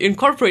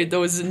 incorporate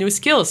those new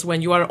skills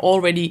when you are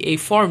already a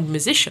formed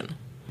musician?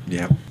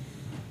 Yeah.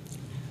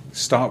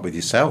 Start with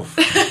yourself.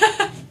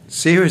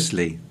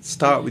 Seriously,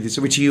 start with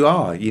yourself, which you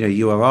are.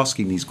 You are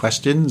asking these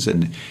questions,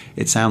 and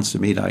it sounds to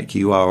me like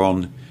you are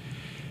on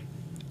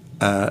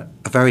a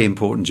very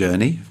important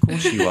journey. Of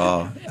course you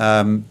are.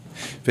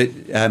 But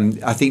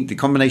I think the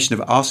combination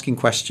of asking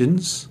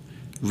questions,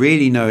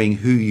 really knowing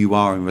who you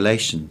are in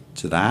relation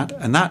to that,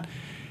 and that,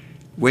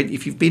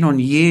 if you've been on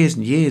years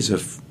and years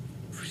of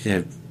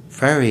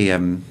very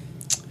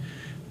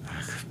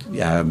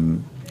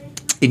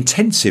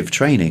intensive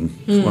training,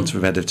 for want of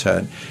a better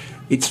term,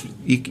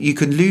 you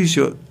can lose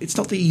your. It's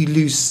not that you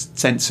lose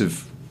sense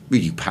of.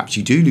 Well, perhaps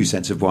you do lose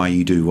sense of why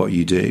you do what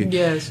you do.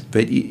 Yes.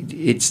 But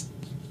it's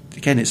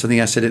something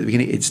I said at the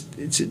beginning.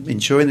 It's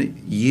ensuring that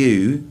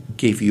you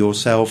give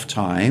yourself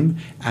time,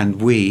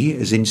 and we,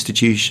 as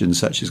institutions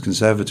such as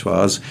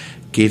conservatoires,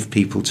 give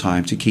people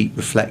time to keep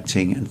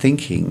reflecting and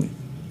thinking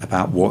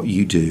about what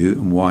you do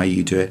and why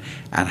you do it,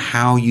 and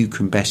how you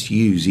can best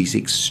use these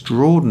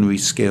extraordinary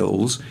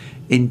skills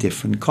in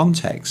different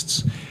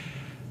contexts.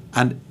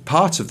 And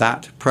part of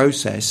that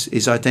process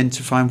is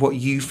identifying what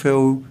you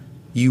feel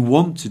you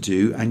want to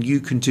do and you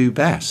can do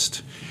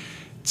best.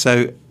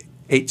 So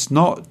it's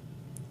not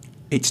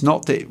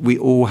that we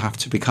all have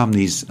to become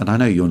these, and I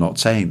know you're not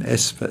saying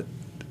this, but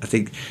I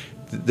think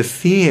the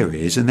fear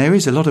is, and there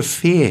is a lot of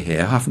fear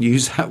here, I haven't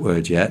used that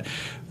word yet,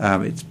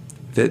 it's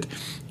that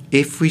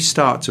if we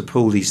start to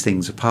pull these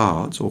things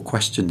apart or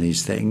question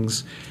these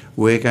things,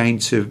 we're going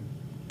to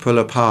pull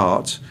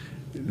apart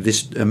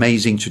this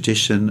amazing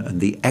tradition and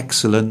the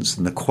excellence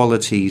and the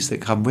qualities that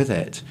come with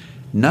it.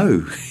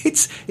 No,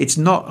 it's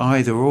not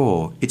either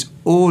or. It's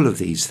all of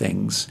these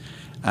things,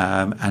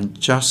 and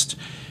just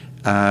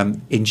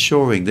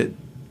ensuring that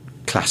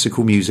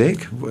classical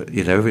music,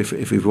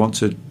 if we want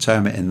to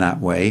term it in that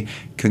way,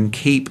 can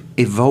keep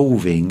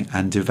evolving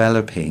and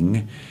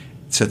developing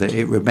so that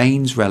it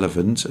remains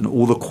relevant, and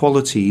all the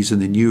qualities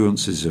and the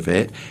nuances of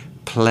it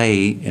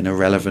play in a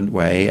relevant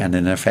way and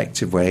in an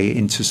effective way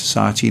into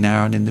society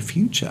now and in the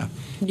future.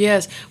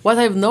 Yes. What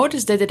I've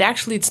noticed that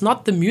it's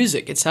not the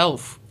music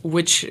itself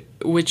which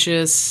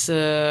is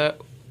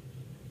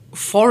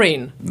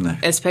foreign,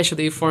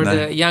 especially for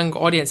the young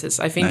audiences.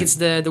 I think it's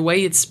the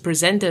way it's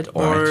presented,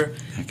 or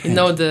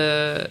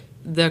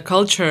the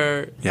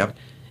culture. Yep.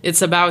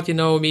 It's about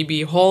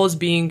maybe halls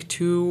being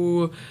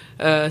too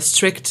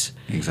strict.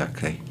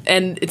 Exactly.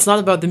 And it's not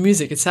about the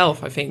music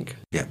itself, I think.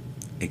 Yeah.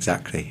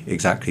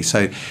 Exactly.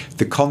 So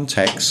the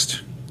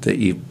context that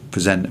you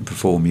present and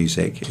perform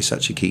music is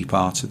such a key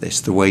part of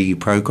this. The way you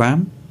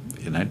program,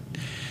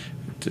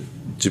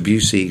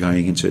 Debussy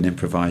going into an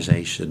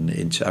improvisation.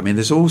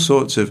 There's all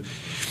sorts of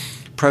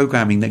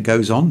programming that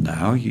goes on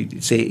now.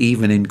 You see it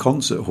even in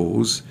concert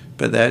halls,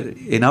 but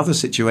in other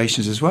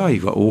situations as well.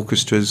 You've got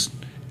orchestras,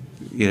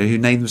 who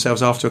name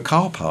themselves after a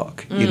car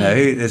park.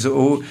 There's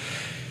all.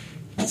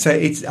 So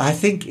I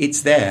think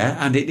it's there,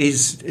 and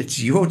it's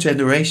your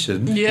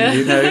generation,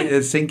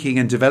 thinking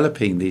and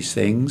developing these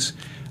things,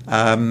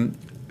 and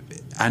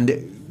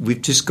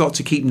we've just got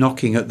to keep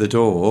knocking at the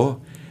door,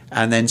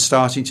 and then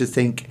starting to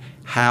think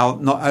how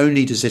not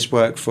only does this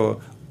work for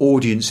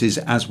audiences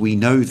as we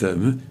know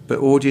them, but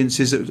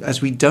audiences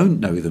as we don't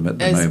know them at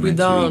the moment,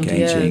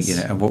 engaging,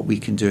 and what we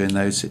can do in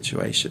those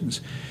situations.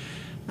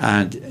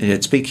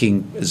 And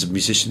speaking as a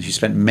musician who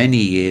spent many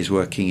years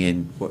working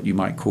in what you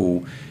might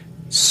call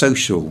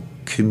social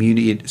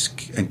community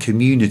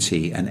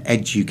and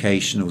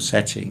educational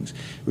settings,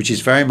 which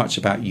is very much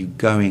about you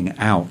going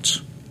out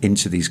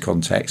into these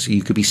contexts.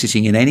 You could be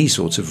sitting in any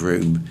sort of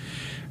room.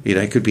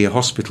 It could be a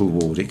hospital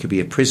ward, it could be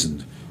a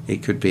prison,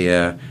 it could be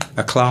a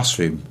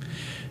classroom,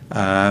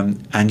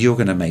 and you're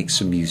going to make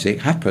some music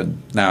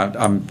happen. Now,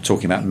 I'm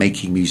talking about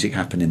making music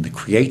happen in the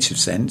creative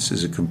sense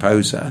as a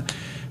composer,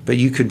 but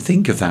you can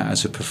think of that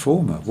as a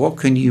performer. What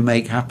can you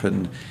make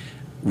happen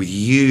with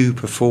you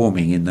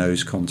performing in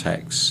those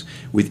contexts,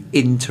 with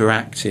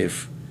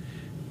interactive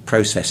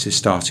processes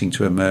starting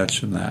to emerge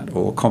from that,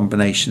 or a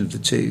combination of the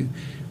two,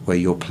 where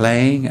you're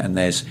playing and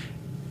there's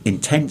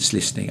intense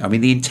listening. I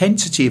mean, the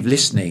intensity of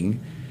listening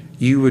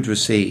you would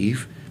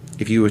receive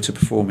if you were to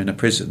perform in a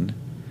prison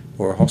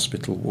or a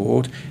hospital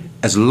ward,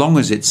 as long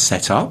as it's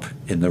set up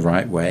in the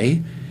right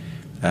way.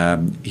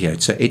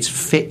 So it's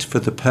fit for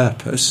the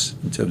purpose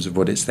in terms of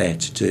what it's there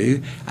to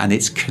do, and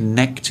it's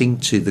connecting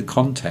to the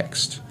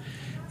context.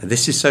 And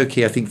this is so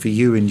key, I think, for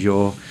you and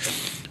your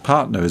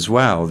partner as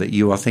well, that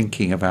you are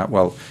thinking about,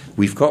 well,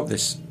 we've got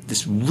this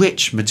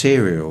rich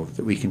material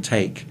that we can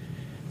take.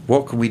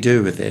 What can we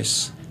do with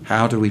this?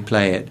 How do we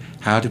play it?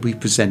 How do we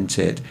present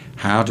it?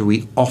 How do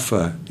we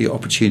offer the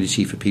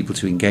opportunity for people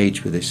to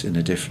engage with this in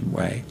a different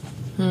way?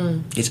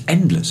 It's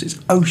endless. It's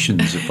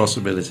oceans of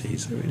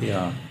possibilities. They really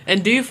are.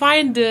 And do you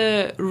find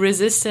the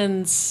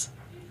resistance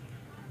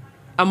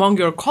among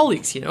your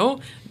colleagues,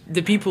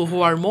 the people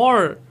who are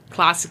more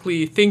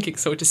classically thinking,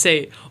 so to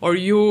say, or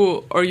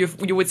you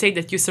would say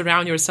that you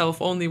surround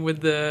yourself only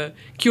with the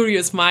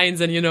curious minds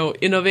and,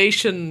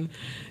 innovation?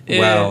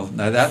 Well,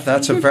 no,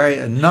 that's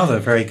another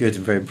very good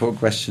and very important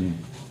question.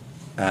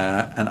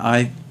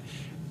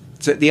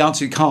 So the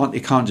answer, it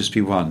can't just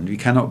be one. You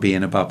cannot be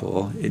in a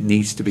bubble. It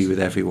needs to be with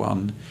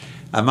everyone.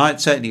 I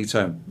might certainly...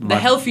 the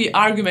healthy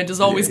argument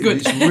is always good.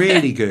 It's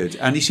really good.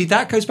 And you see,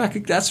 that's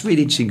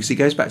really interesting, because it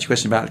goes back to your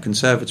question about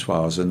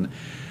conservatoires. And,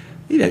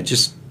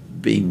 just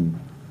being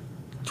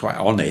quite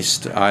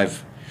honest,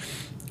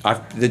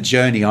 the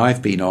journey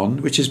I've been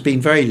on, which has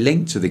been very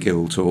linked to the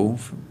Guildhall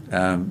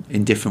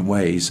in different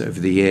ways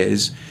over the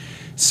years.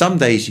 Some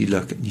days you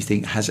look and you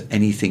think, has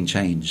anything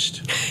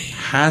changed?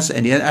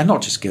 And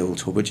not just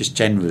Guildhall, but just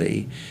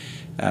generally.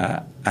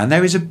 And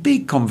there is a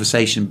big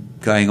conversation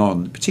going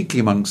on,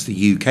 particularly amongst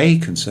the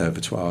UK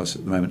conservatoires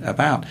at the moment,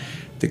 about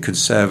the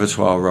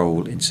conservatoire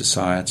role in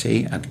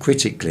society, and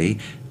critically,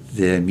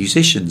 the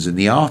musicians and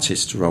the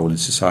artists' role in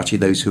society,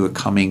 those who are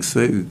coming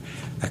through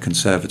a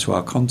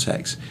conservatoire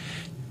context.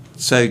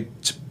 So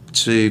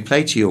to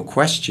play to your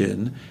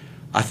question,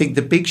 I think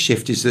the big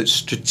shift is that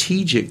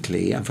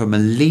strategically and from a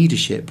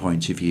leadership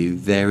point of view,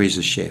 there is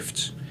a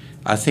shift.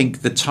 I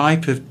think the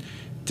type of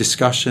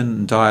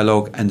discussion,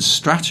 dialogue and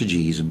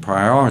strategies and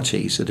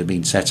priorities that have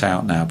been set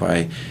out now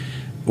by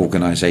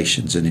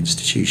organisations and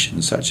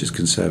institutions such as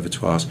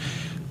conservatoires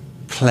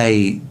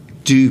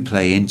do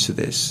play into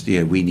this.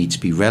 We need to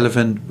be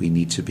relevant, we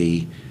need to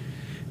be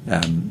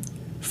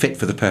fit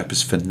for the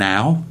purpose for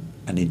now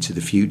and into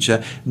the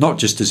future, not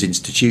just as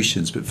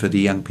institutions, but for the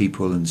young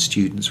people and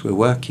students we're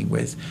working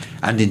with,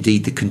 and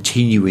indeed the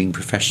continuing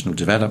professional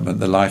development,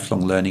 the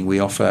lifelong learning we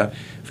offer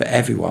for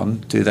everyone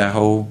through their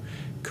whole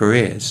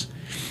careers.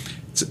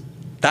 So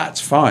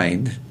that's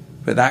fine,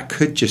 but that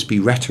could just be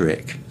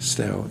rhetoric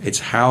still. It's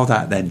how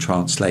that then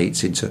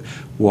translates into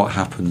what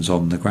happens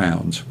on the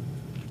ground.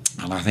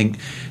 And I think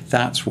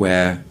that's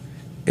where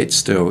it's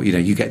still,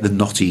 you get the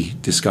knotty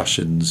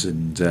discussions,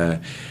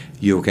 and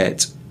you'll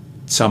get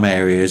some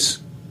areas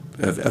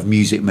of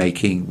music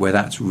making where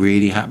that's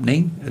really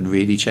happening and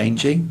really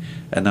changing,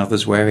 and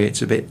others where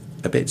it's a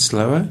bit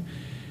slower.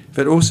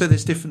 But also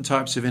there's different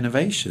types of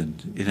innovation.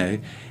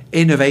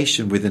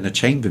 Innovation within a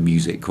chamber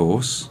music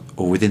course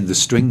or within the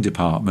string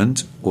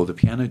department or the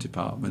piano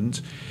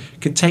department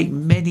can take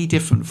many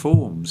different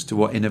forms to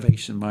what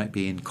innovation might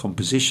be in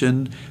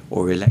composition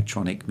or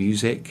electronic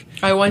music.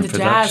 I wanted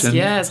to ask,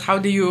 yes, how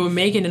do you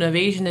make an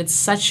innovation? It's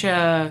such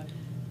a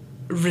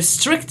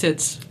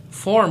restricted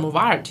form of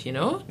art,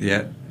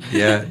 Yeah.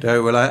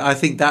 No, well, I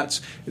think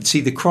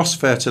the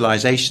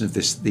cross-fertilisation of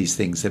these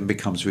things then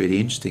becomes really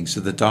interesting.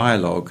 So the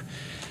dialogue,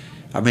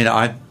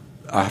 I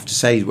have to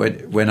say,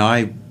 when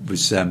I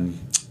was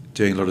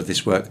doing a lot of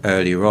this work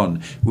earlier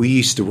on, we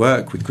used to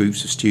work with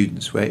groups of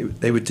students where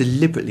they were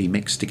deliberately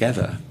mixed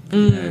together,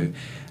 and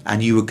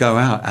you would go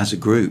out as a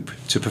group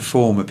to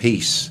perform a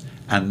piece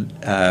and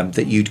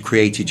that you'd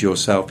created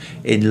yourself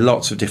in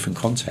lots of different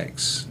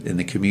contexts in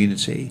the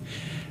community.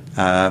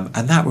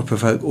 And that would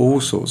provoke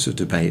all sorts of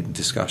debate and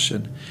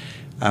discussion.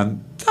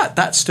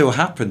 That still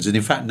happens, and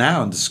in fact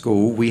now in the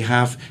school we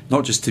have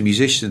not just the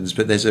musicians,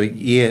 but there's a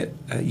year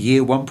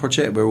one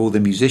project where all the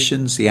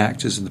musicians, the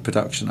actors and the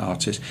production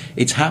artists,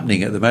 it's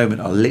happening at the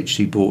moment, are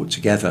literally brought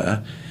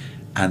together,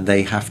 and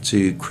they have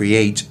to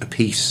create a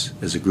piece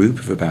as a group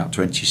of about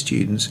 20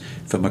 students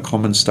from a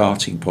common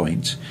starting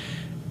point,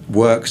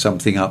 work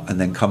something up and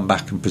then come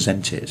back and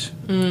present it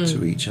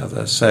to each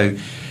other. So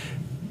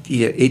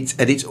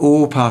it's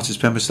all part of this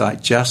premise,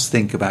 like just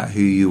think about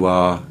who you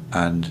are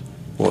and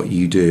what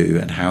you do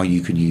and how you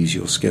can use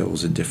your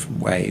skills in different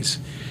ways.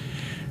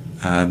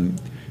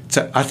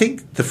 So I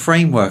think the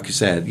framework is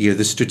there.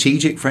 The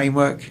strategic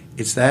framework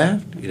is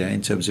there,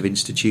 in terms of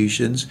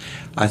institutions.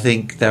 I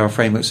think there are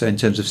frameworks there in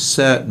terms of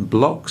certain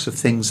blocks of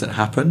things that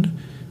happen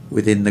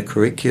within the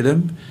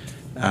curriculum,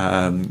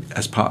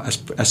 as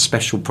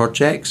special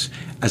projects,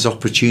 as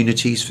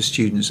opportunities for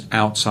students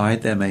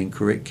outside their main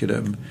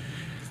curriculum.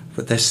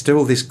 But there's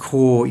still this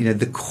core,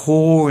 the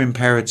core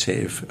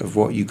imperative of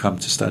what you come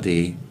to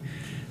study,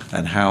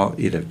 and how,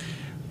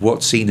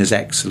 what's seen as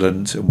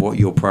excellent and what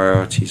your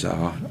priorities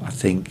are. I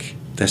think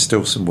there's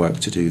still some work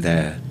to do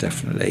there,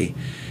 definitely.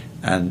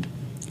 And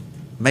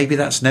maybe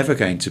that's never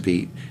going to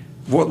be...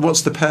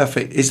 What's the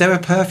perfect... Is there a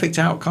perfect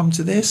outcome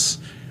to this?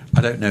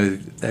 I don't know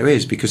there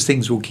is, because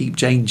things will keep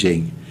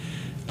changing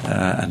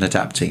and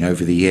adapting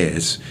over the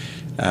years.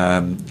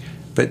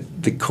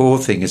 But the core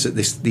thing is that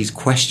these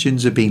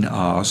questions are being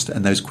asked,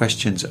 and those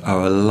questions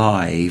are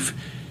alive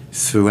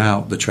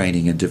throughout the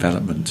training and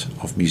development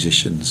of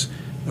musicians,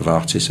 of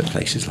artists at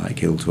places like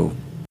Guildhall.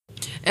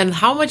 And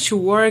how much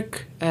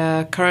work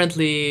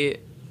currently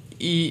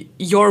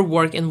your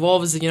work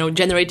involves,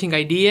 generating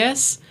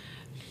ideas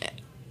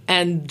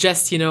and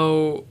just,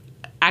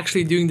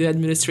 actually doing the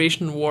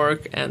administration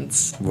work and...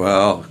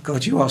 Well,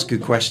 God, you ask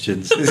good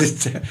questions.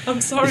 I'm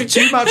sorry. It's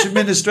too much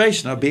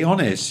administration, I'll be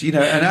honest. And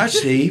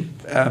actually,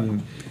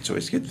 it's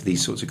always good for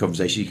these sorts of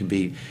conversations. You can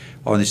be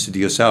honest with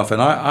yourself.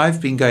 And I've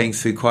been going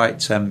through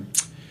quite a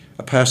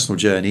personal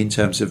journey in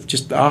terms of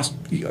just I've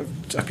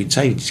been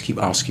saying, just keep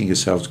asking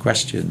yourself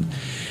questions.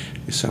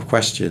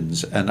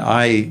 And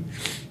I've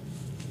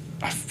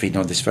been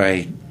on this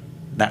very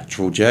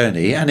natural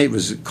journey, and it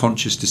was a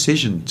conscious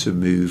decision to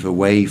move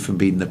away from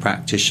being the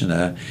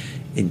practitioner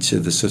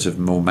into the sort of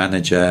more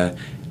manager,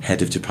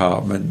 head of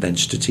department, then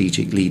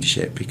strategic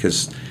leadership,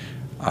 because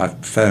I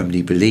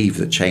firmly believe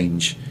that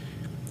change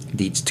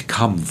needs to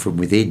come from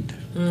within.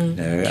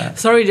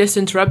 Sorry, just to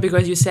interrupt,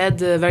 because you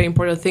said a very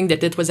important thing,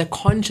 that it was a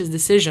conscious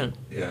decision.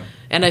 Yeah.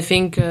 And I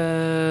think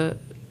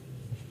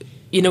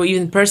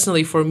even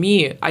personally for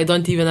me, I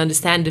don't even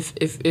understand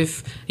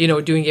if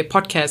doing a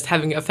podcast,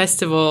 having a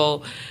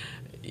festival,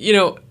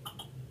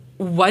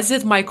 was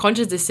it my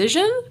conscious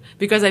decision?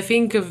 Because I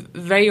think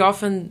very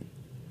often,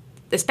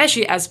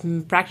 especially as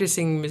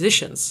practicing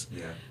musicians,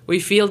 we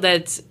feel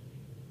that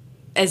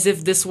as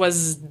if this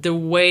was the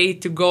way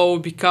to go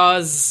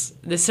because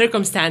the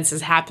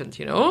circumstances happened,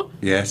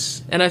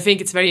 Yes. And I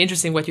think it's very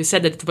interesting what you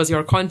said, that it was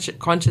your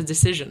conscious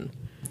decision.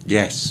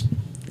 Yes.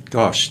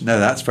 Gosh, no,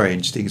 that's very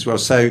interesting as well.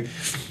 So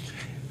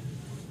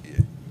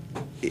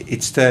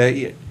it's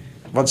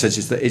one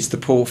sense it's the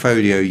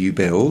portfolio you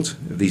build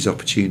of these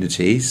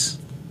opportunities.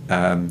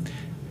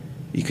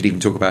 You could even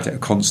talk about it, a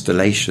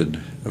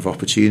constellation of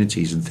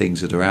opportunities and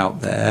things that are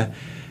out there.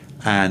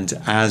 And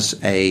as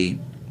a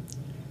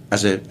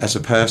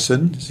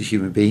person, as a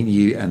human being,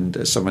 you, and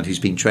as someone who's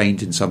been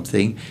trained in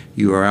something,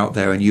 you are out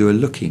there and you are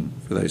looking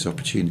for those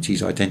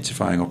opportunities,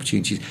 identifying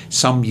opportunities.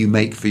 Some you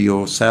make for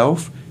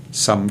yourself,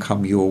 some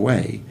come your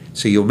way.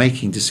 So you're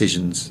making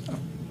decisions.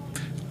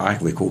 I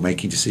recall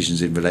making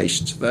decisions in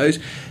relation to those.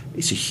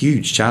 It's a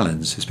huge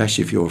challenge,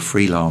 especially if you're a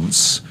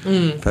freelance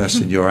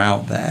person. You're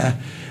out there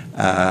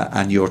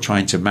and you're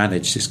trying to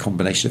manage this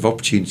combination of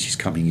opportunities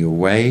coming your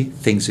way,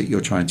 things that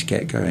you're trying to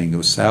get going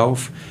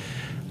yourself.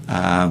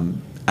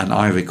 And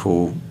I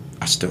recall,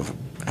 I still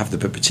have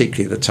but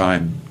particularly at the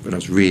time when I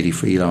was really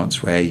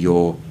freelance, where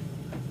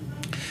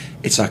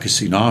it's like a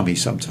tsunami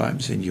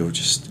sometimes, and you're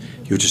just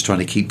trying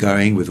to keep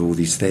going with all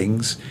these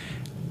things,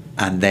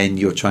 and then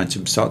you're trying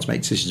to start to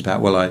make decisions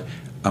about, well,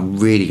 I'm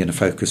really going to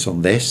focus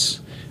on this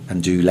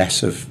and do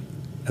less of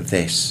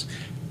this,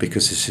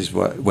 because this is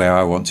where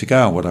I want to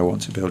go and what I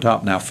want to build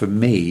up. Now, for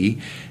me,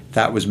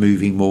 that was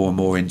moving more and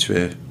more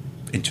into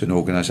an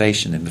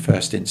organisation, in the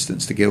first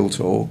instance the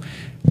Guildhall,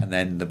 and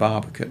then the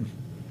Barbican,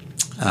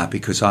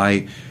 because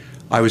I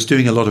was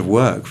doing a lot of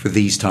work for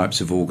these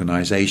types of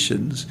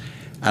organisations,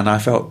 and I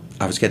felt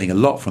I was getting a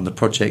lot from the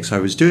projects I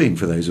was doing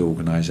for those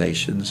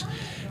organisations,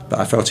 but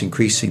I felt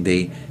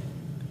increasingly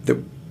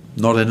that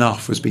not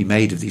enough was being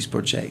made of these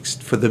projects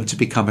for them to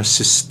become a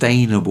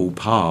sustainable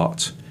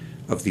part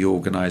of the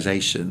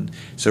organisation.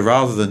 So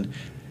rather than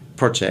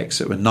projects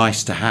that were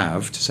nice to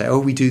have, to say, oh,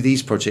 we do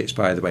these projects,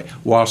 by the way,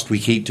 whilst we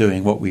keep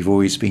doing what we've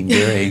always been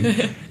doing,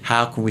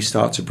 how can we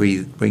start to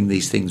bring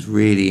these things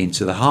really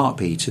into the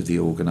heartbeat of the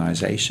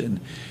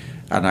organisation?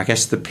 And I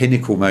guess the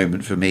pinnacle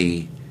moment for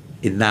me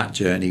in that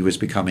journey was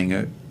becoming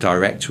a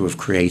director of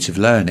creative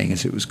learning,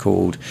 as it was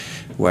called,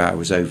 where I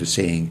was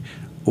overseeing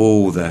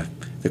all the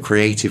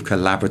creative,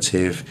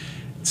 collaborative,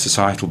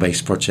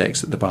 societal-based projects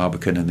that the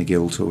Barbican and the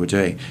Guildhall were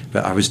doing.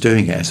 But I was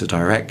doing it as a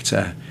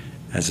director,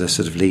 as a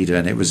sort of leader,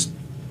 and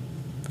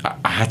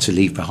I had to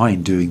leave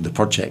behind doing the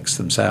projects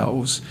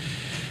themselves,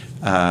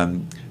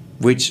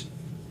 which,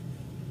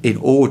 in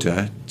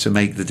order to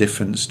make the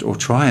difference, or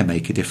try and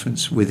make a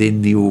difference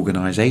within the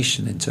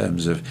organisation, in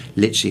terms of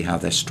literally how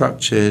they're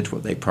structured,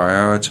 what they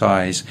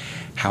prioritise,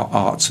 how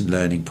arts and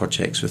learning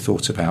projects were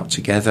thought about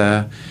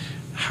together,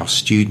 how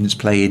students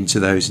play into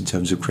those in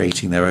terms of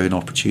creating their own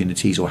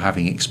opportunities or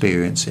having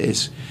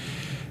experiences,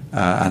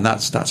 and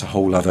that's a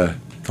whole other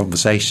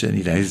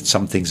conversation.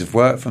 Some things have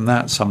worked from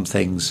that, some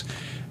things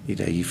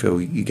you feel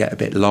you get a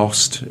bit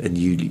lost, and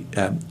you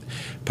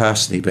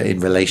personally, but in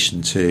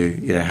relation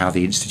to how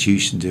the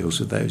institution deals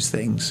with those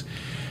things.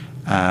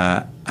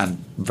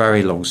 And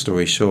very long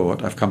story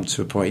short, I've come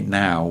to a point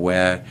now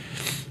where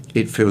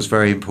it feels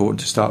very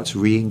important to start to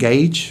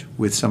re-engage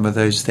with some of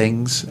those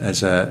things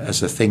as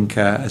a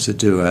thinker, as a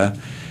doer,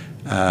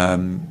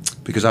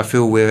 because I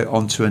feel we're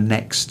onto a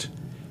next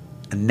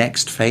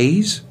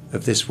phase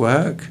of this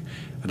work,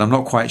 and I'm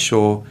not quite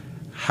sure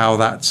how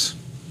that's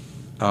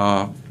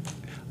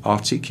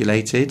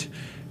articulated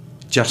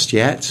just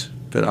yet.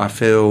 But I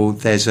feel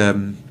there's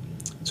I'm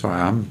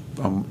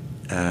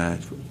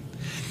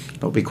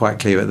not being quite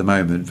clear at the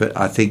moment. But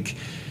I think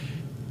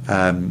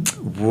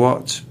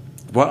what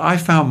I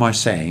found my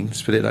saying,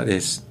 let's put it like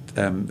this.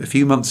 A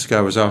few months ago,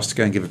 I was asked to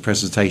go and give a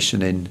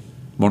presentation in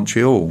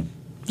Montreal.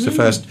 It's the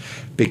first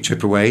big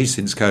trip away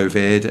since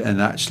COVID,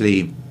 and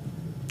actually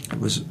it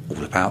was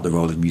all about the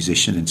role of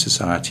musician in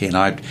society. And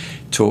I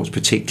talked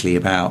particularly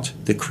about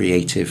the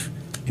creative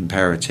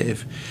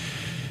imperative.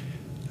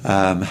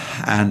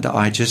 And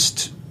I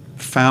just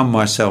found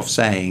myself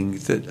saying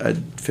that I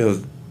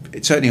feel,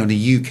 certainly on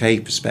a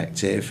UK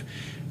perspective,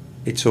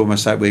 it's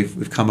almost like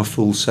we've come a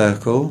full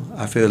circle.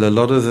 I feel a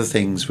lot of the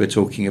things we're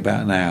talking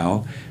about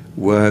now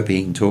were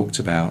being talked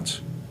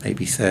about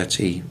maybe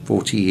 30,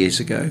 40 years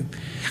ago.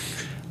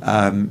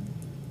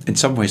 In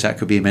some ways that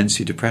could be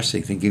immensely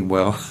depressing, thinking,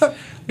 well,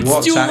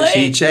 what's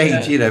actually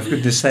changed? Yeah. For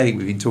goodness sake,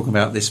 we've been talking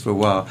about this for a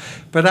while.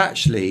 But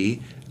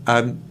actually,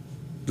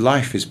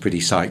 life is pretty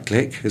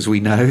cyclic, as we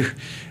know,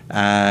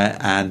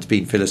 and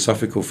being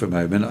philosophical for a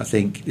moment, I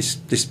think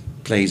this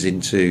plays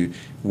into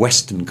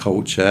Western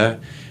culture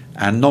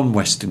and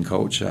non-Western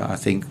culture. I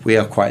think we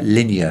are quite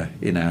linear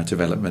in our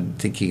development,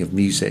 thinking of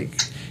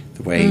music,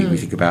 the way we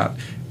think about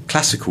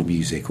classical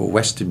music or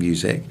Western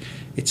music.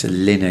 It's a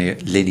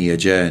linear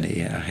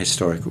journey, a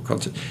historical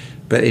concept.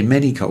 But in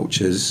many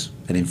cultures,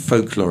 and in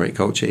folkloric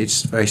culture,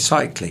 it's very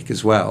cyclic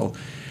as well.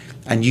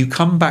 And you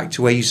come back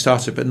to where you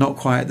started, but not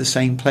quite at the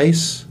same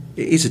place.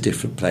 It is a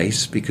different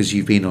place because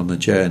you've been on the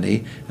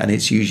journey, and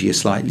it's usually a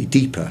slightly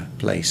deeper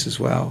place as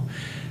well.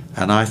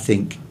 And I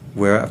think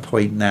we're at a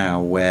point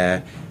now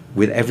where,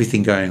 with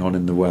everything going on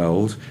in the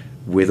world,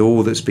 with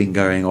all that's been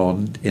going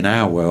on in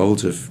our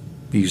world of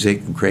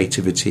music and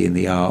creativity in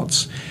the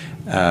arts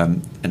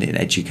and in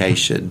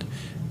education,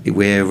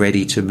 we're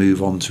ready to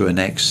move on to a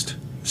next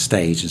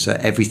stage. And so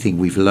everything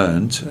we've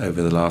learned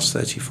over the last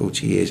 30,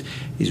 40 years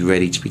is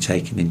ready to be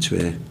taken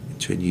into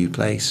a new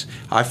place.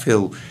 I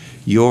feel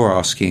you're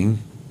asking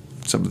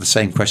some of the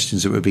same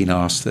questions that were being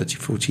asked 30,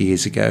 40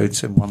 years ago.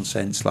 It's in one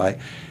sense like,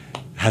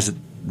 has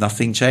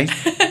nothing changed?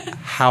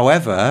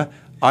 However,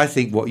 I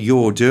think what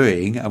you're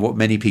doing and what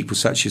many people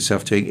such as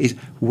yourself doing is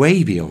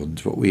way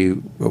beyond what we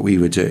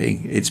were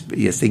doing.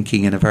 You're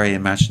thinking in a very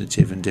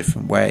imaginative and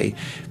different way,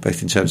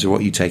 both in terms of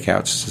what you take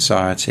out to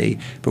society,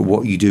 but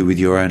what you do with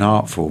your own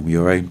art form,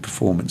 your own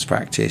performance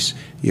practice,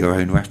 your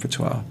own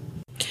repertoire.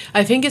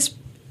 I think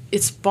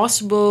it's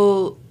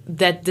possible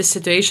that this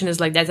situation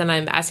is like that, and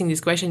I'm asking this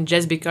question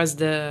just because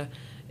the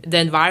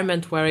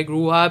environment where I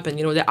grew up and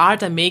the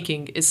art I'm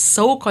making is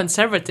so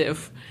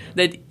conservative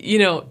that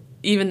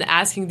even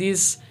asking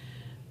these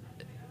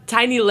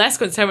tiny, less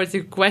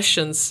conservative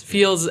questions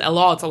feels a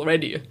lot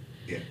already.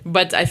 Yeah.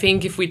 But I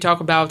think if we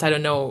talk about, I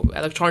don't know,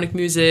 electronic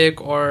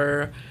music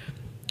or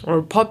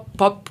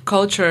pop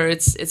culture,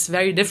 it's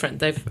very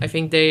different. I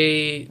think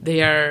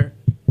they are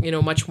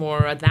much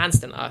more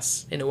advanced than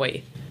us in a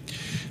way.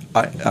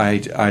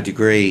 I'd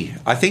agree.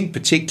 I think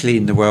particularly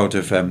in the world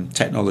of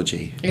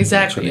technology,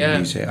 exactly. Yeah.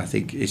 Music, I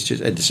think it's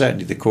just, and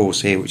certainly the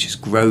course here, which has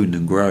grown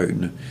and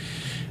grown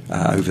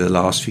over the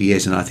last few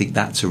years, and I think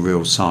that's a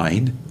real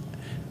sign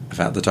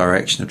about the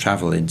direction of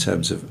travel in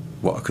terms of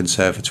what a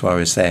conservatoire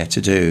is there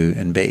to do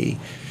and be.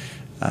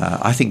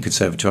 I think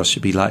conservatoires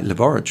should be like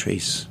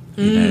laboratories.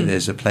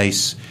 There's a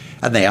place,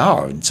 and they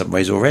are in some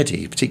ways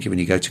already, particularly when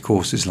you go to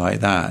courses like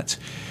that.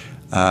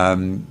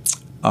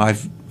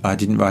 I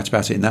didn't write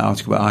about it in that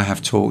article, but I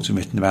have talked and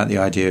written about the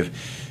idea of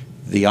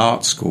the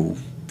art school.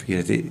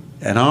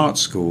 An art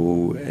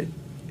school,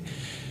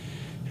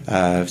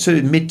 sort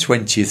of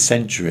mid-20th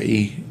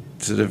century,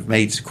 sort of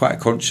made quite a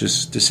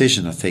conscious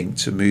decision, I think,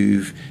 to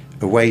move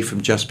away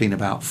from just being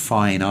about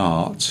fine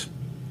art,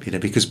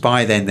 because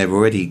by then they were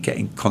already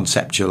getting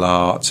conceptual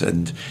art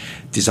and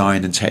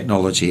design and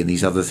technology, and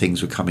these other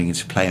things were coming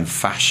into play, and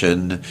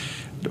fashion,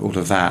 all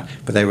of that.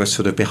 But they were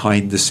sort of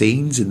behind the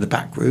scenes in the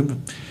back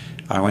room.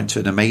 I went to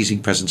an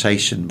amazing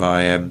presentation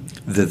by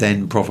the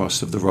then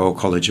provost of the Royal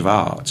College of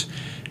Art,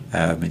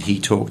 and he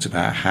talked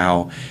about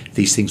how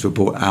these things were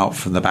brought out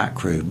from the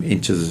back room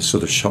into the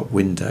sort of shop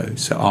window.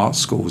 So art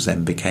schools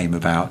then became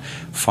about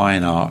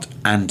fine art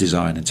and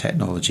design and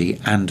technology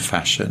and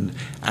fashion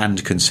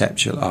and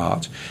conceptual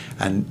art.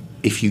 And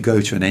if you go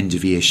to an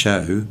end-of-year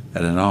show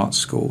at an art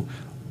school,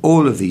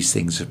 all of these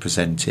things are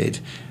presented,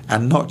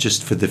 and not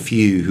just for the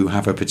few who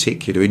have a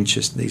particular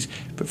interest in these,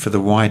 but for the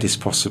widest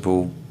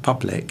possible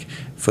public,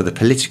 for the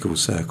political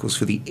circles,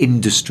 for the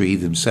industry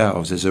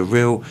themselves. There's a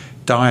real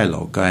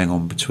dialogue going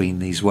on between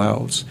these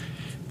worlds.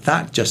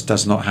 That just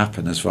does not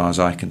happen, as far as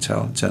I can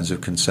tell, in terms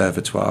of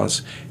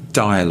conservatoires,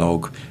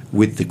 dialogue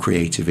with the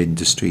creative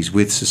industries,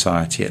 with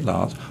society at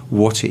large,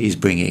 what it is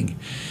bringing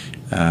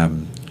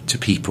to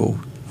people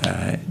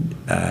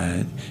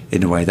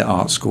in a way that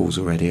art schools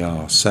already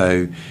are.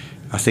 So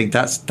I think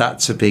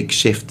that's a big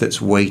shift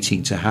that's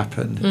waiting to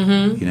happen.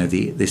 You know,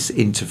 this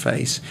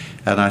interface,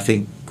 and I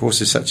think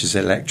courses such as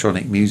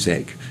electronic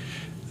music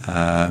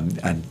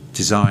and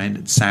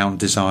design, sound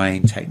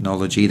design,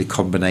 technology, the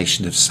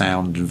combination of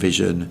sound and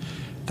vision,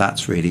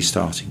 that's really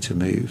starting to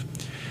move.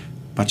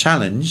 My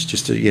challenge,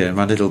 just to, you know,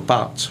 my little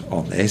but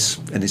on this,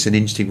 and it's an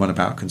interesting one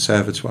about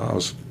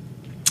conservatoires,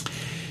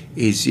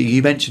 is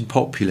you mentioned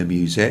popular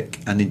music,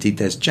 and indeed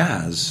there's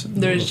jazz.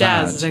 There's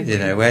jazz, exactly. You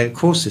know, where of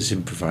course there's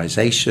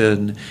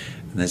improvisation,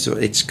 and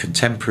it's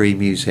contemporary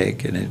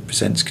music, and it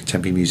presents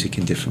contemporary music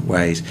in different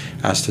ways,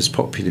 as does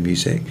popular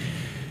music.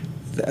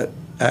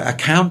 A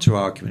counter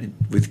argument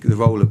with the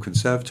role of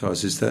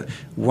conservatoires is that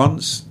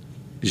once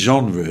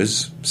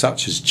genres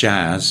such as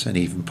jazz and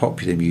even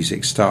popular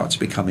music start to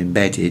become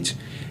embedded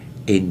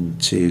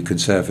into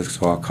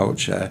conservatoire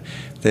culture,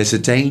 there's a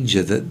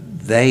danger that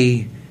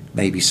they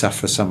maybe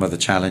suffer some of the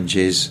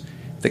challenges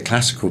that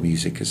classical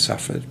music has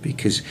suffered,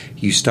 because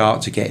you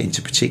start to get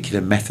into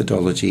particular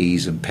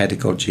methodologies and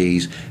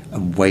pedagogies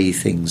and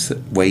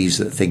ways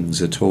that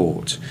things are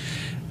taught.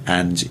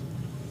 And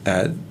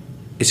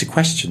it's a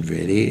question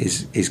really,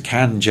 is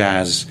can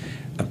jazz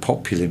and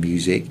popular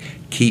music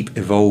keep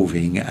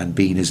evolving and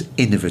being as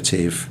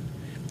innovative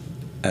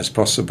as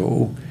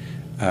possible,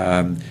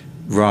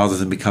 rather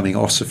than becoming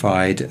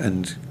ossified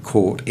and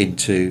caught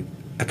into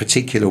a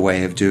particular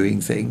way of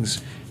doing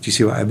things? Do you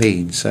see what I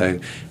mean? So,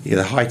 you know,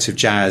 the height of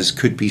jazz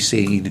could be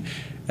seen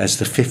as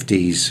the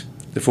 50s,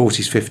 the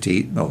 40s,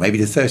 50s, or maybe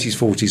the 30s,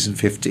 40s and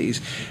 50s.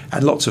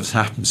 And lots have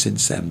happened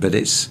since then, but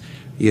it's,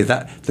 you know,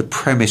 that the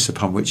premise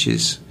upon which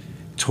is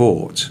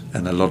taught,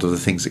 and a lot of the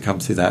things that come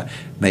through that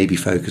maybe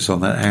focus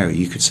on that area.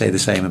 You could say the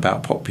same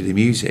about popular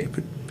music,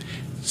 but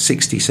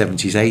 60s,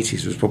 70s,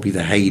 80s was probably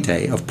the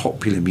heyday of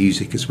popular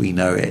music as we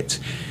know it.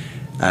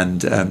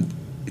 And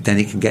then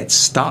it can get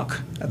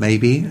stuck,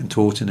 maybe, and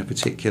taught in a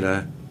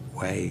particular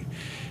way.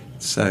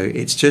 So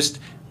it's just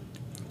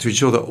to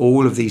ensure that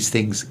all of these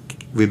things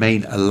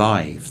remain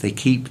alive. They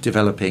keep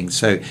developing,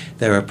 so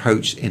they're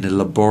approached in a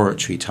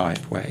laboratory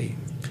type way.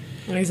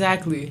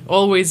 Exactly.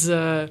 Always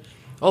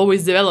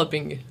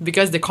developing,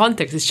 because the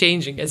context is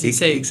changing, as you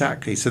say.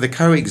 Exactly. So the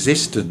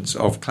coexistence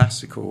of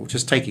classical,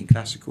 just taking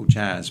classical,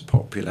 jazz,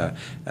 popular,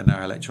 and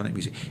now electronic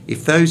music,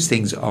 if those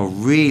things are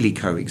really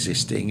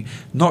coexisting,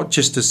 not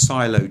just as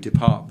siloed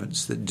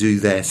departments that do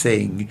their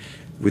thing,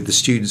 with the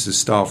students and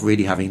staff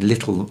really having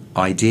little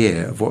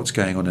idea of what's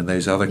going on in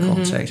those other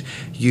contexts,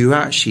 you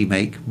actually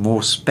make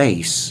more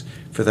space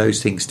for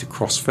those things to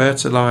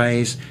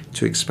cross-fertilise,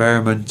 to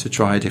experiment, to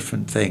try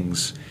different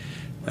things,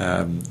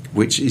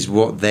 which is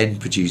what then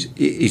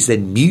is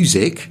then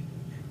music.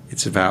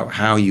 It's about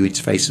how you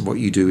interface and what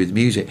you do with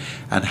music,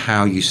 and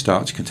how you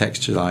start to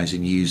contextualise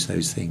and use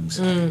those things.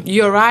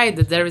 You're right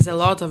that there is a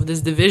lot of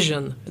this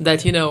division,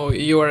 that, you know,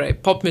 you are a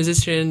pop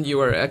musician, you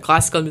are a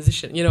classical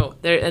musician, you know,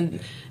 there,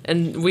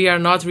 and we are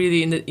not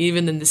really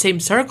even in the same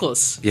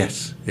circles.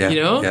 Yes, yeah,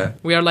 you know, yeah.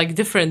 We are like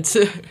different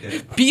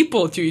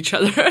people to each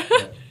other.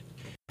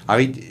 I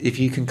mean, if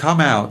you can come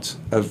out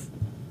of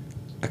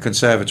a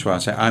conservatoire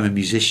and say, I'm a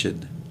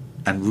musician,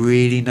 and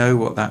really know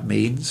what that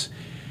means.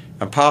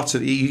 And part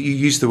of, you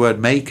use the word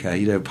maker,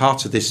 you know,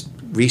 part of this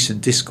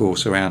recent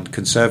discourse around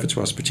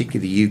conservatoires,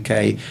 particularly the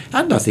UK,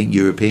 and I think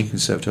European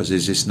conservatoires,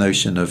 is this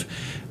notion of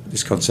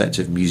this concept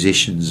of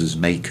musicians as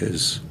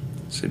makers.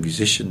 So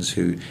musicians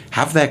who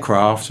have their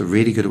craft, are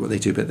really good at what they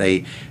do, but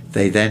they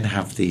then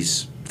have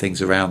these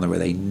things around them where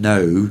they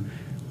know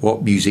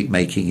what music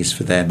making is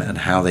for them and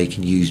how they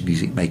can use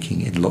music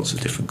making in lots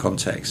of different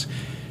contexts.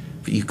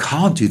 But you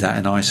can't do that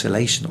in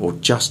isolation or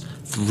just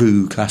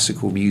through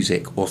classical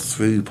music or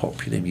through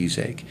popular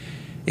music.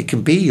 It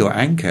can be your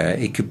anchor,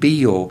 it could be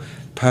your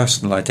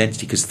personal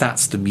identity, because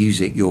that's the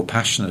music you're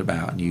passionate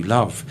about and you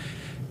love.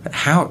 But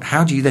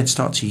how do you then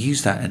start to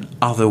use that in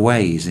other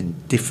ways, in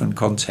different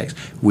contexts,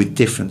 with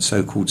different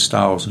so-called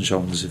styles and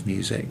genres of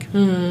music?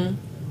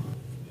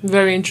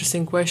 Very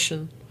interesting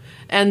question.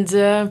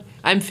 And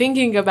I'm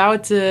thinking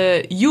about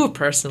you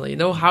personally, you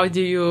know, how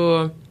do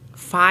you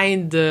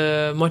find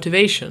the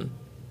motivation?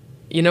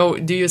 You know,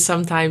 do you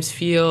sometimes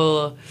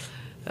feel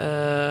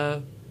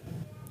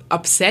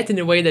upset in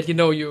a way that, you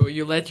know,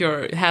 you let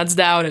your hands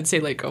down and say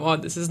like, come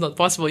on, this is not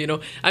possible, you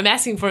know? I'm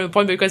asking for a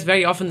point because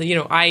very often, you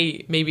know,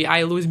 I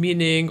lose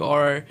meaning,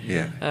 or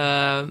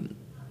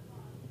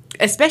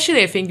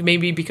especially I think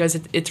maybe because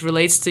it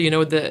relates to, you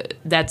know,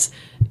 that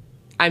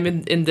I'm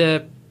in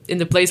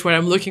the place where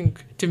I'm looking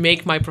to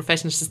make my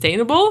profession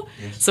sustainable.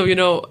 Yes. So, you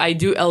know, I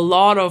do a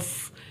lot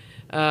of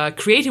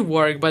creative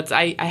work, but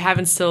I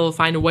haven't still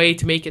find a way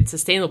to make it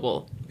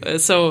sustainable.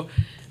 So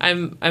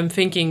I'm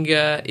thinking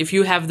if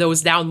you have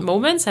those down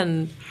moments,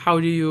 and how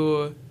do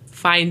you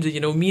find, you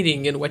know,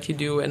 meaning in what you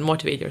do and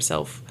motivate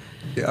yourself?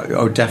 Yeah,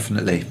 oh,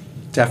 definitely.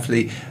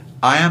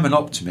 I am an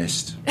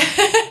optimist.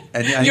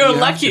 And You're you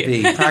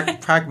lucky. Have to be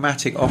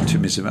pragmatic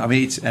optimism. I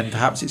mean, and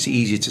perhaps it's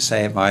easier to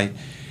say at my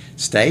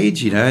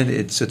stage, you know, and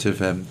it's sort of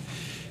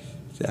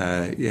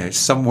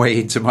some way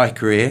into my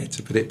career,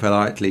 to put it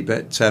politely,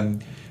 but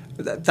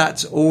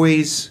that's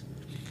always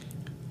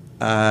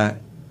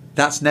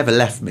that's never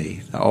left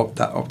me, that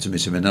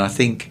optimism. And I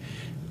think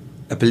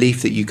a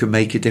belief that you can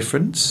make a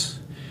difference.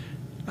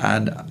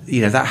 And,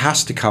 that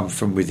has to come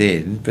from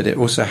within, but it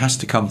also has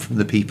to come from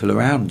the people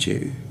around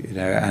you,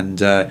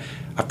 and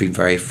I've been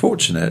very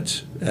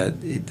fortunate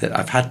that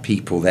I've had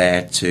people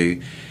there to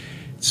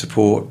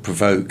support,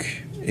 provoke,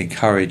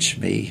 encourage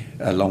me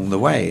along the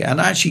way.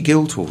 And actually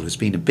Guildhall has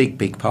been a big,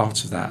 big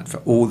part of that. For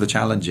all the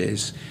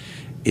challenges,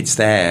 it's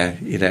there,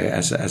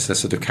 as a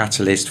sort of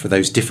catalyst for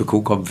those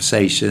difficult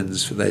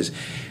conversations, for those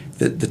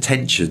the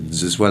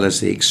tensions, as well as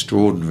the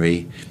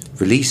extraordinary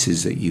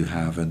releases that you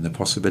have and the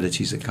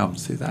possibilities that come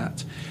through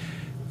that.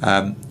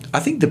 I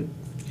think it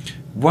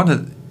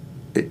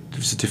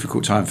was a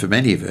difficult time for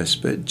many of us,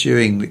 but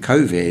during the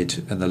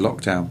COVID and the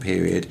lockdown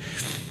period,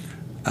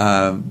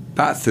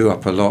 that threw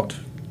up a lot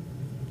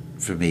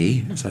for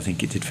me, as I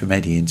think it did for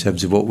many, in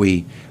terms of what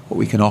we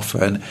can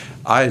offer. And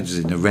I was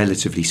in a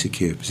relatively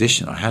secure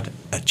position. I had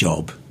a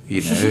job,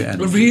 and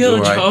a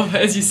real job,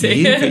 as you say.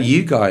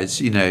 You guys,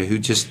 who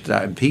just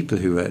and people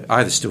who are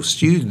either still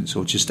students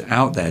or just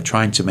out there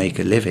trying to make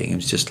a living. It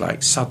was just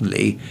like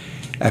suddenly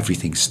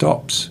everything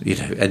stops,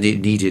 and it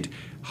needed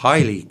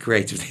highly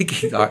creative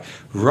thinking. Like,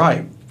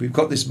 right, we've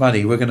got this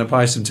money, we're going to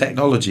buy some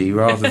technology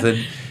rather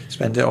than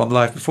spend it on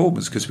live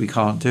performance because we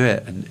can't do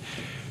it. And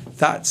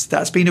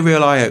that's been a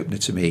real eye opener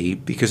to me,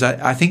 because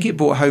I think it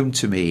brought home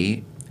to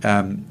me.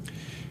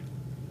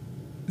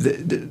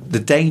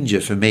 The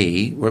danger for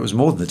me, well, it was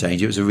more than the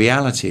danger, it was a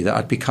reality that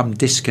I'd become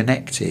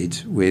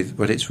disconnected with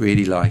what it's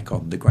really like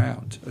on the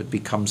ground. I'd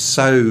become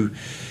so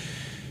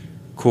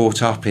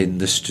caught up in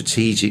the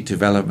strategic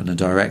development and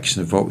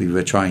direction of what we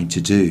were trying to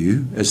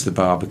do as the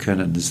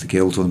Barbican and as the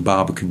Guildhall and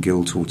Barbican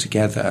Guildhall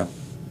together,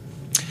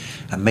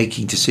 and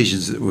making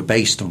decisions that were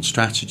based on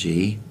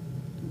strategy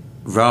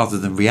rather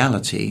than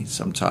reality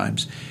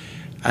sometimes.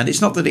 And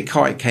it's not that it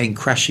quite came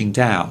crashing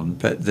down,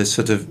 but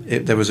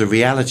there was a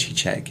reality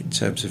check in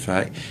terms of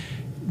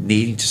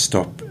needing to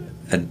stop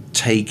and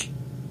take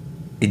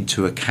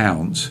into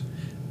account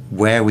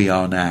where we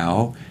are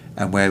now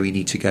and where we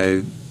need to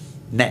go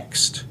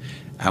next,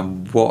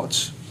 and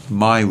what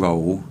my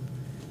role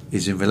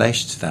is in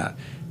relation to that.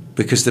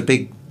 Because the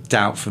big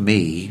doubt for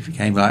me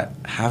became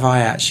like, have I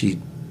actually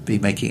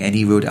been making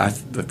any real...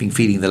 I've been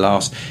feeling the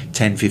last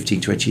 10,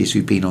 15, 20 years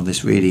we've been on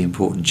this really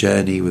important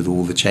journey with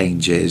all the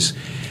changes,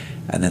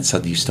 and then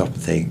suddenly you stop and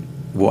think,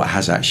 what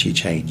has actually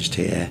changed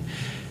here?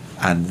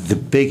 And the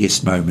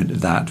biggest moment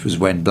of that was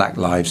when Black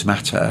Lives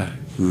Matter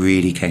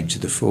really came to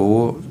the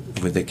fore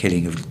with the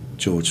killing of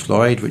George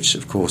Floyd, which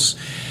of course,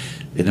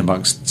 in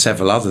amongst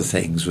several other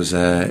things, was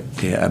a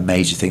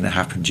major thing that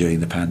happened during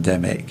the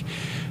pandemic.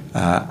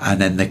 And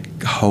then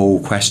the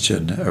whole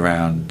question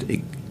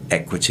around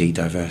equity,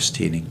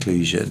 diversity and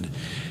inclusion.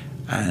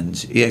 And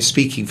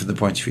speaking from the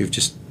point of view of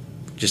just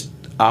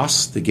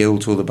us, the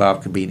Guildhall, the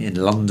Barbican, being in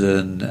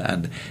London,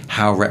 and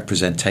how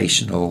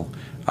representational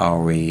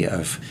are we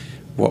of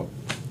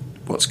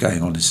what's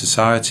going on in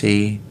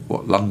society,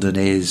 what London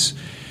is.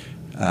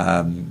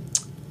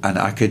 And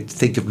I could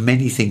think of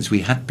many things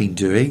we had been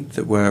doing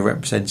that were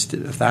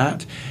representative of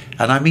that.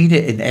 And I mean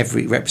it in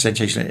every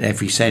representation, in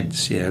every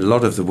sense. A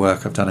lot of the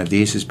work I've done over the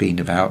years has been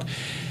about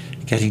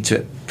getting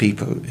to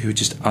people who are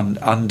just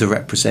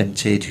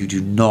underrepresented, who do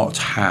not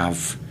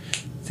have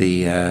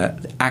the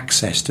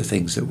access to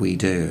things that we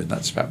do. And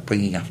that's about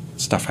bringing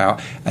stuff out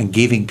and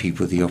giving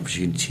people the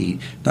opportunity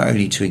not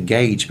only to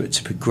engage but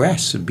to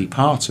progress and be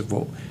part of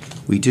what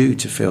we do,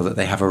 to feel that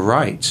they have a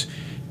right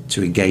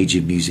to engage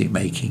in music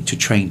making, to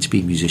train to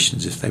be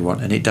musicians if they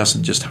want. And it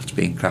doesn't just have to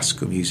be in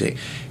classical music.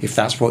 If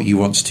that's what you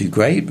want to do,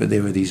 great, but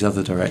there are these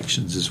other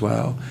directions as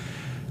well.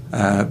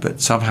 But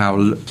somehow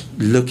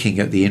looking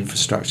at the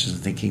infrastructures and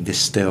thinking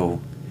this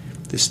still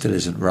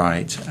isn't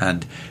right,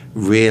 and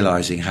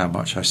realising how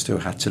much I still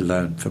had to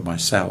learn for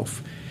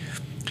myself,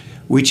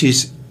 which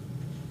is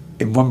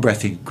in one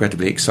breath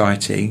incredibly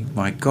exciting.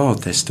 My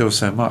God, there's still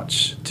so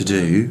much to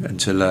do and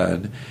to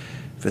learn,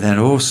 but then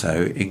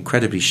also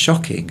incredibly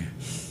shocking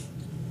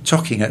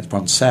at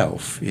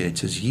oneself.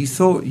 You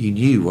thought you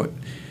knew what,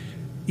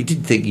 you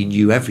didn't think you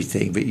knew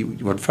everything, but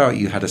one felt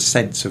you had a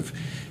sense of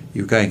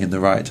you were going in the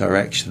right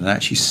direction, and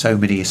actually so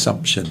many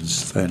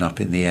assumptions thrown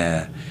up in the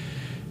air.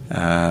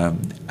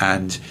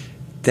 And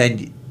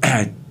then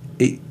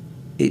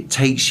it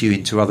takes you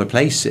into other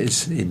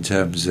places in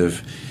terms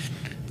of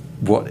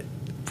what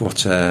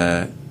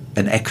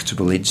an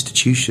equitable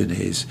institution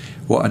is,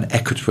 what an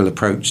equitable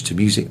approach to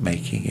music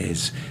making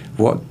is,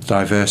 what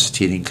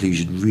diversity and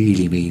inclusion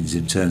really means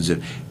in terms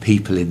of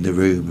people in the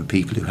room and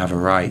people who have a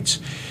right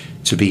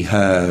to be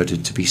heard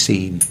and to be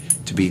seen,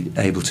 to be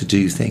able to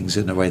do things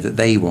in the way that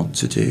they want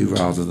to do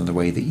rather than the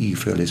way that you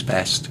feel is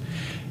best.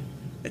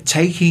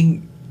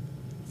 Taking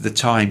the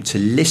time to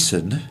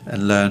listen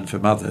and learn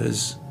from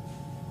others,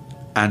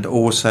 and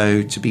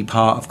also to be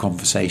part of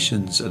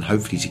conversations and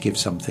hopefully to give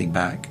something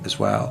back as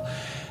well,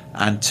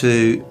 and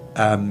to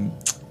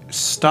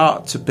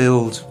start to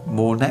build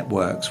more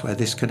networks where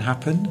this can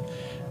happen.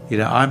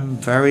 I'm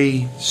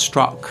very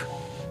struck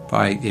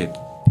by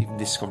even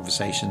this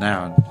conversation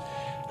now, and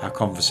our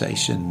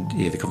conversation,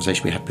 the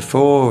conversation we had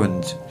before,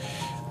 and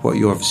what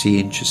you're obviously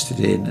interested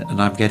in,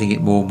 and I'm getting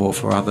it more and more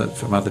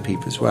from other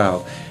people as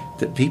well,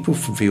 that people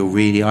feel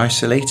really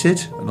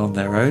isolated and on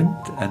their own,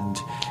 and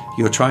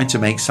you're trying to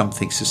make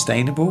something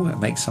sustainable and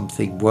make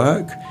something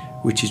work,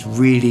 which is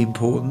really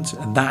important,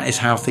 and that is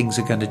how things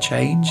are going to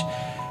change.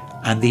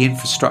 And the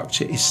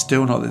infrastructure is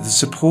still not there. The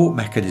support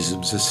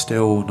mechanisms are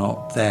still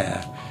not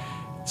there.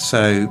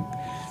 So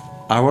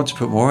I want to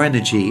put more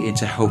energy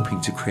into helping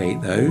to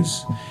create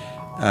those.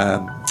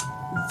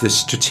 The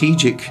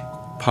strategic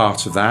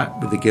part of that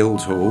with the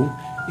Guildhall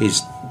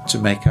is to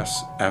make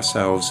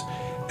ourselves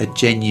a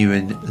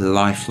genuine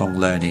lifelong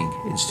learning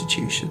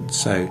institution.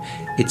 So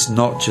it's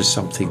not just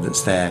something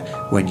that's there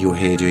when you're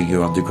here doing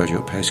your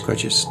undergraduate,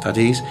 postgraduate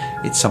studies.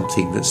 It's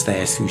something that's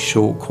there through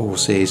short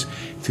courses,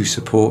 through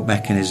support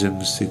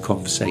mechanisms, through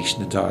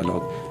conversation and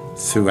dialogue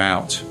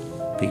throughout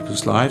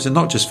people's lives. And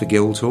not just for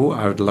Guildhall.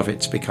 I would love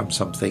it to become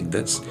something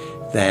that's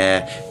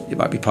there. It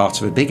might be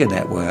part of a bigger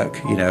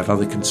network, of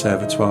other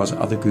conservatoires,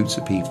 other groups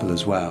of people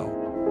as well.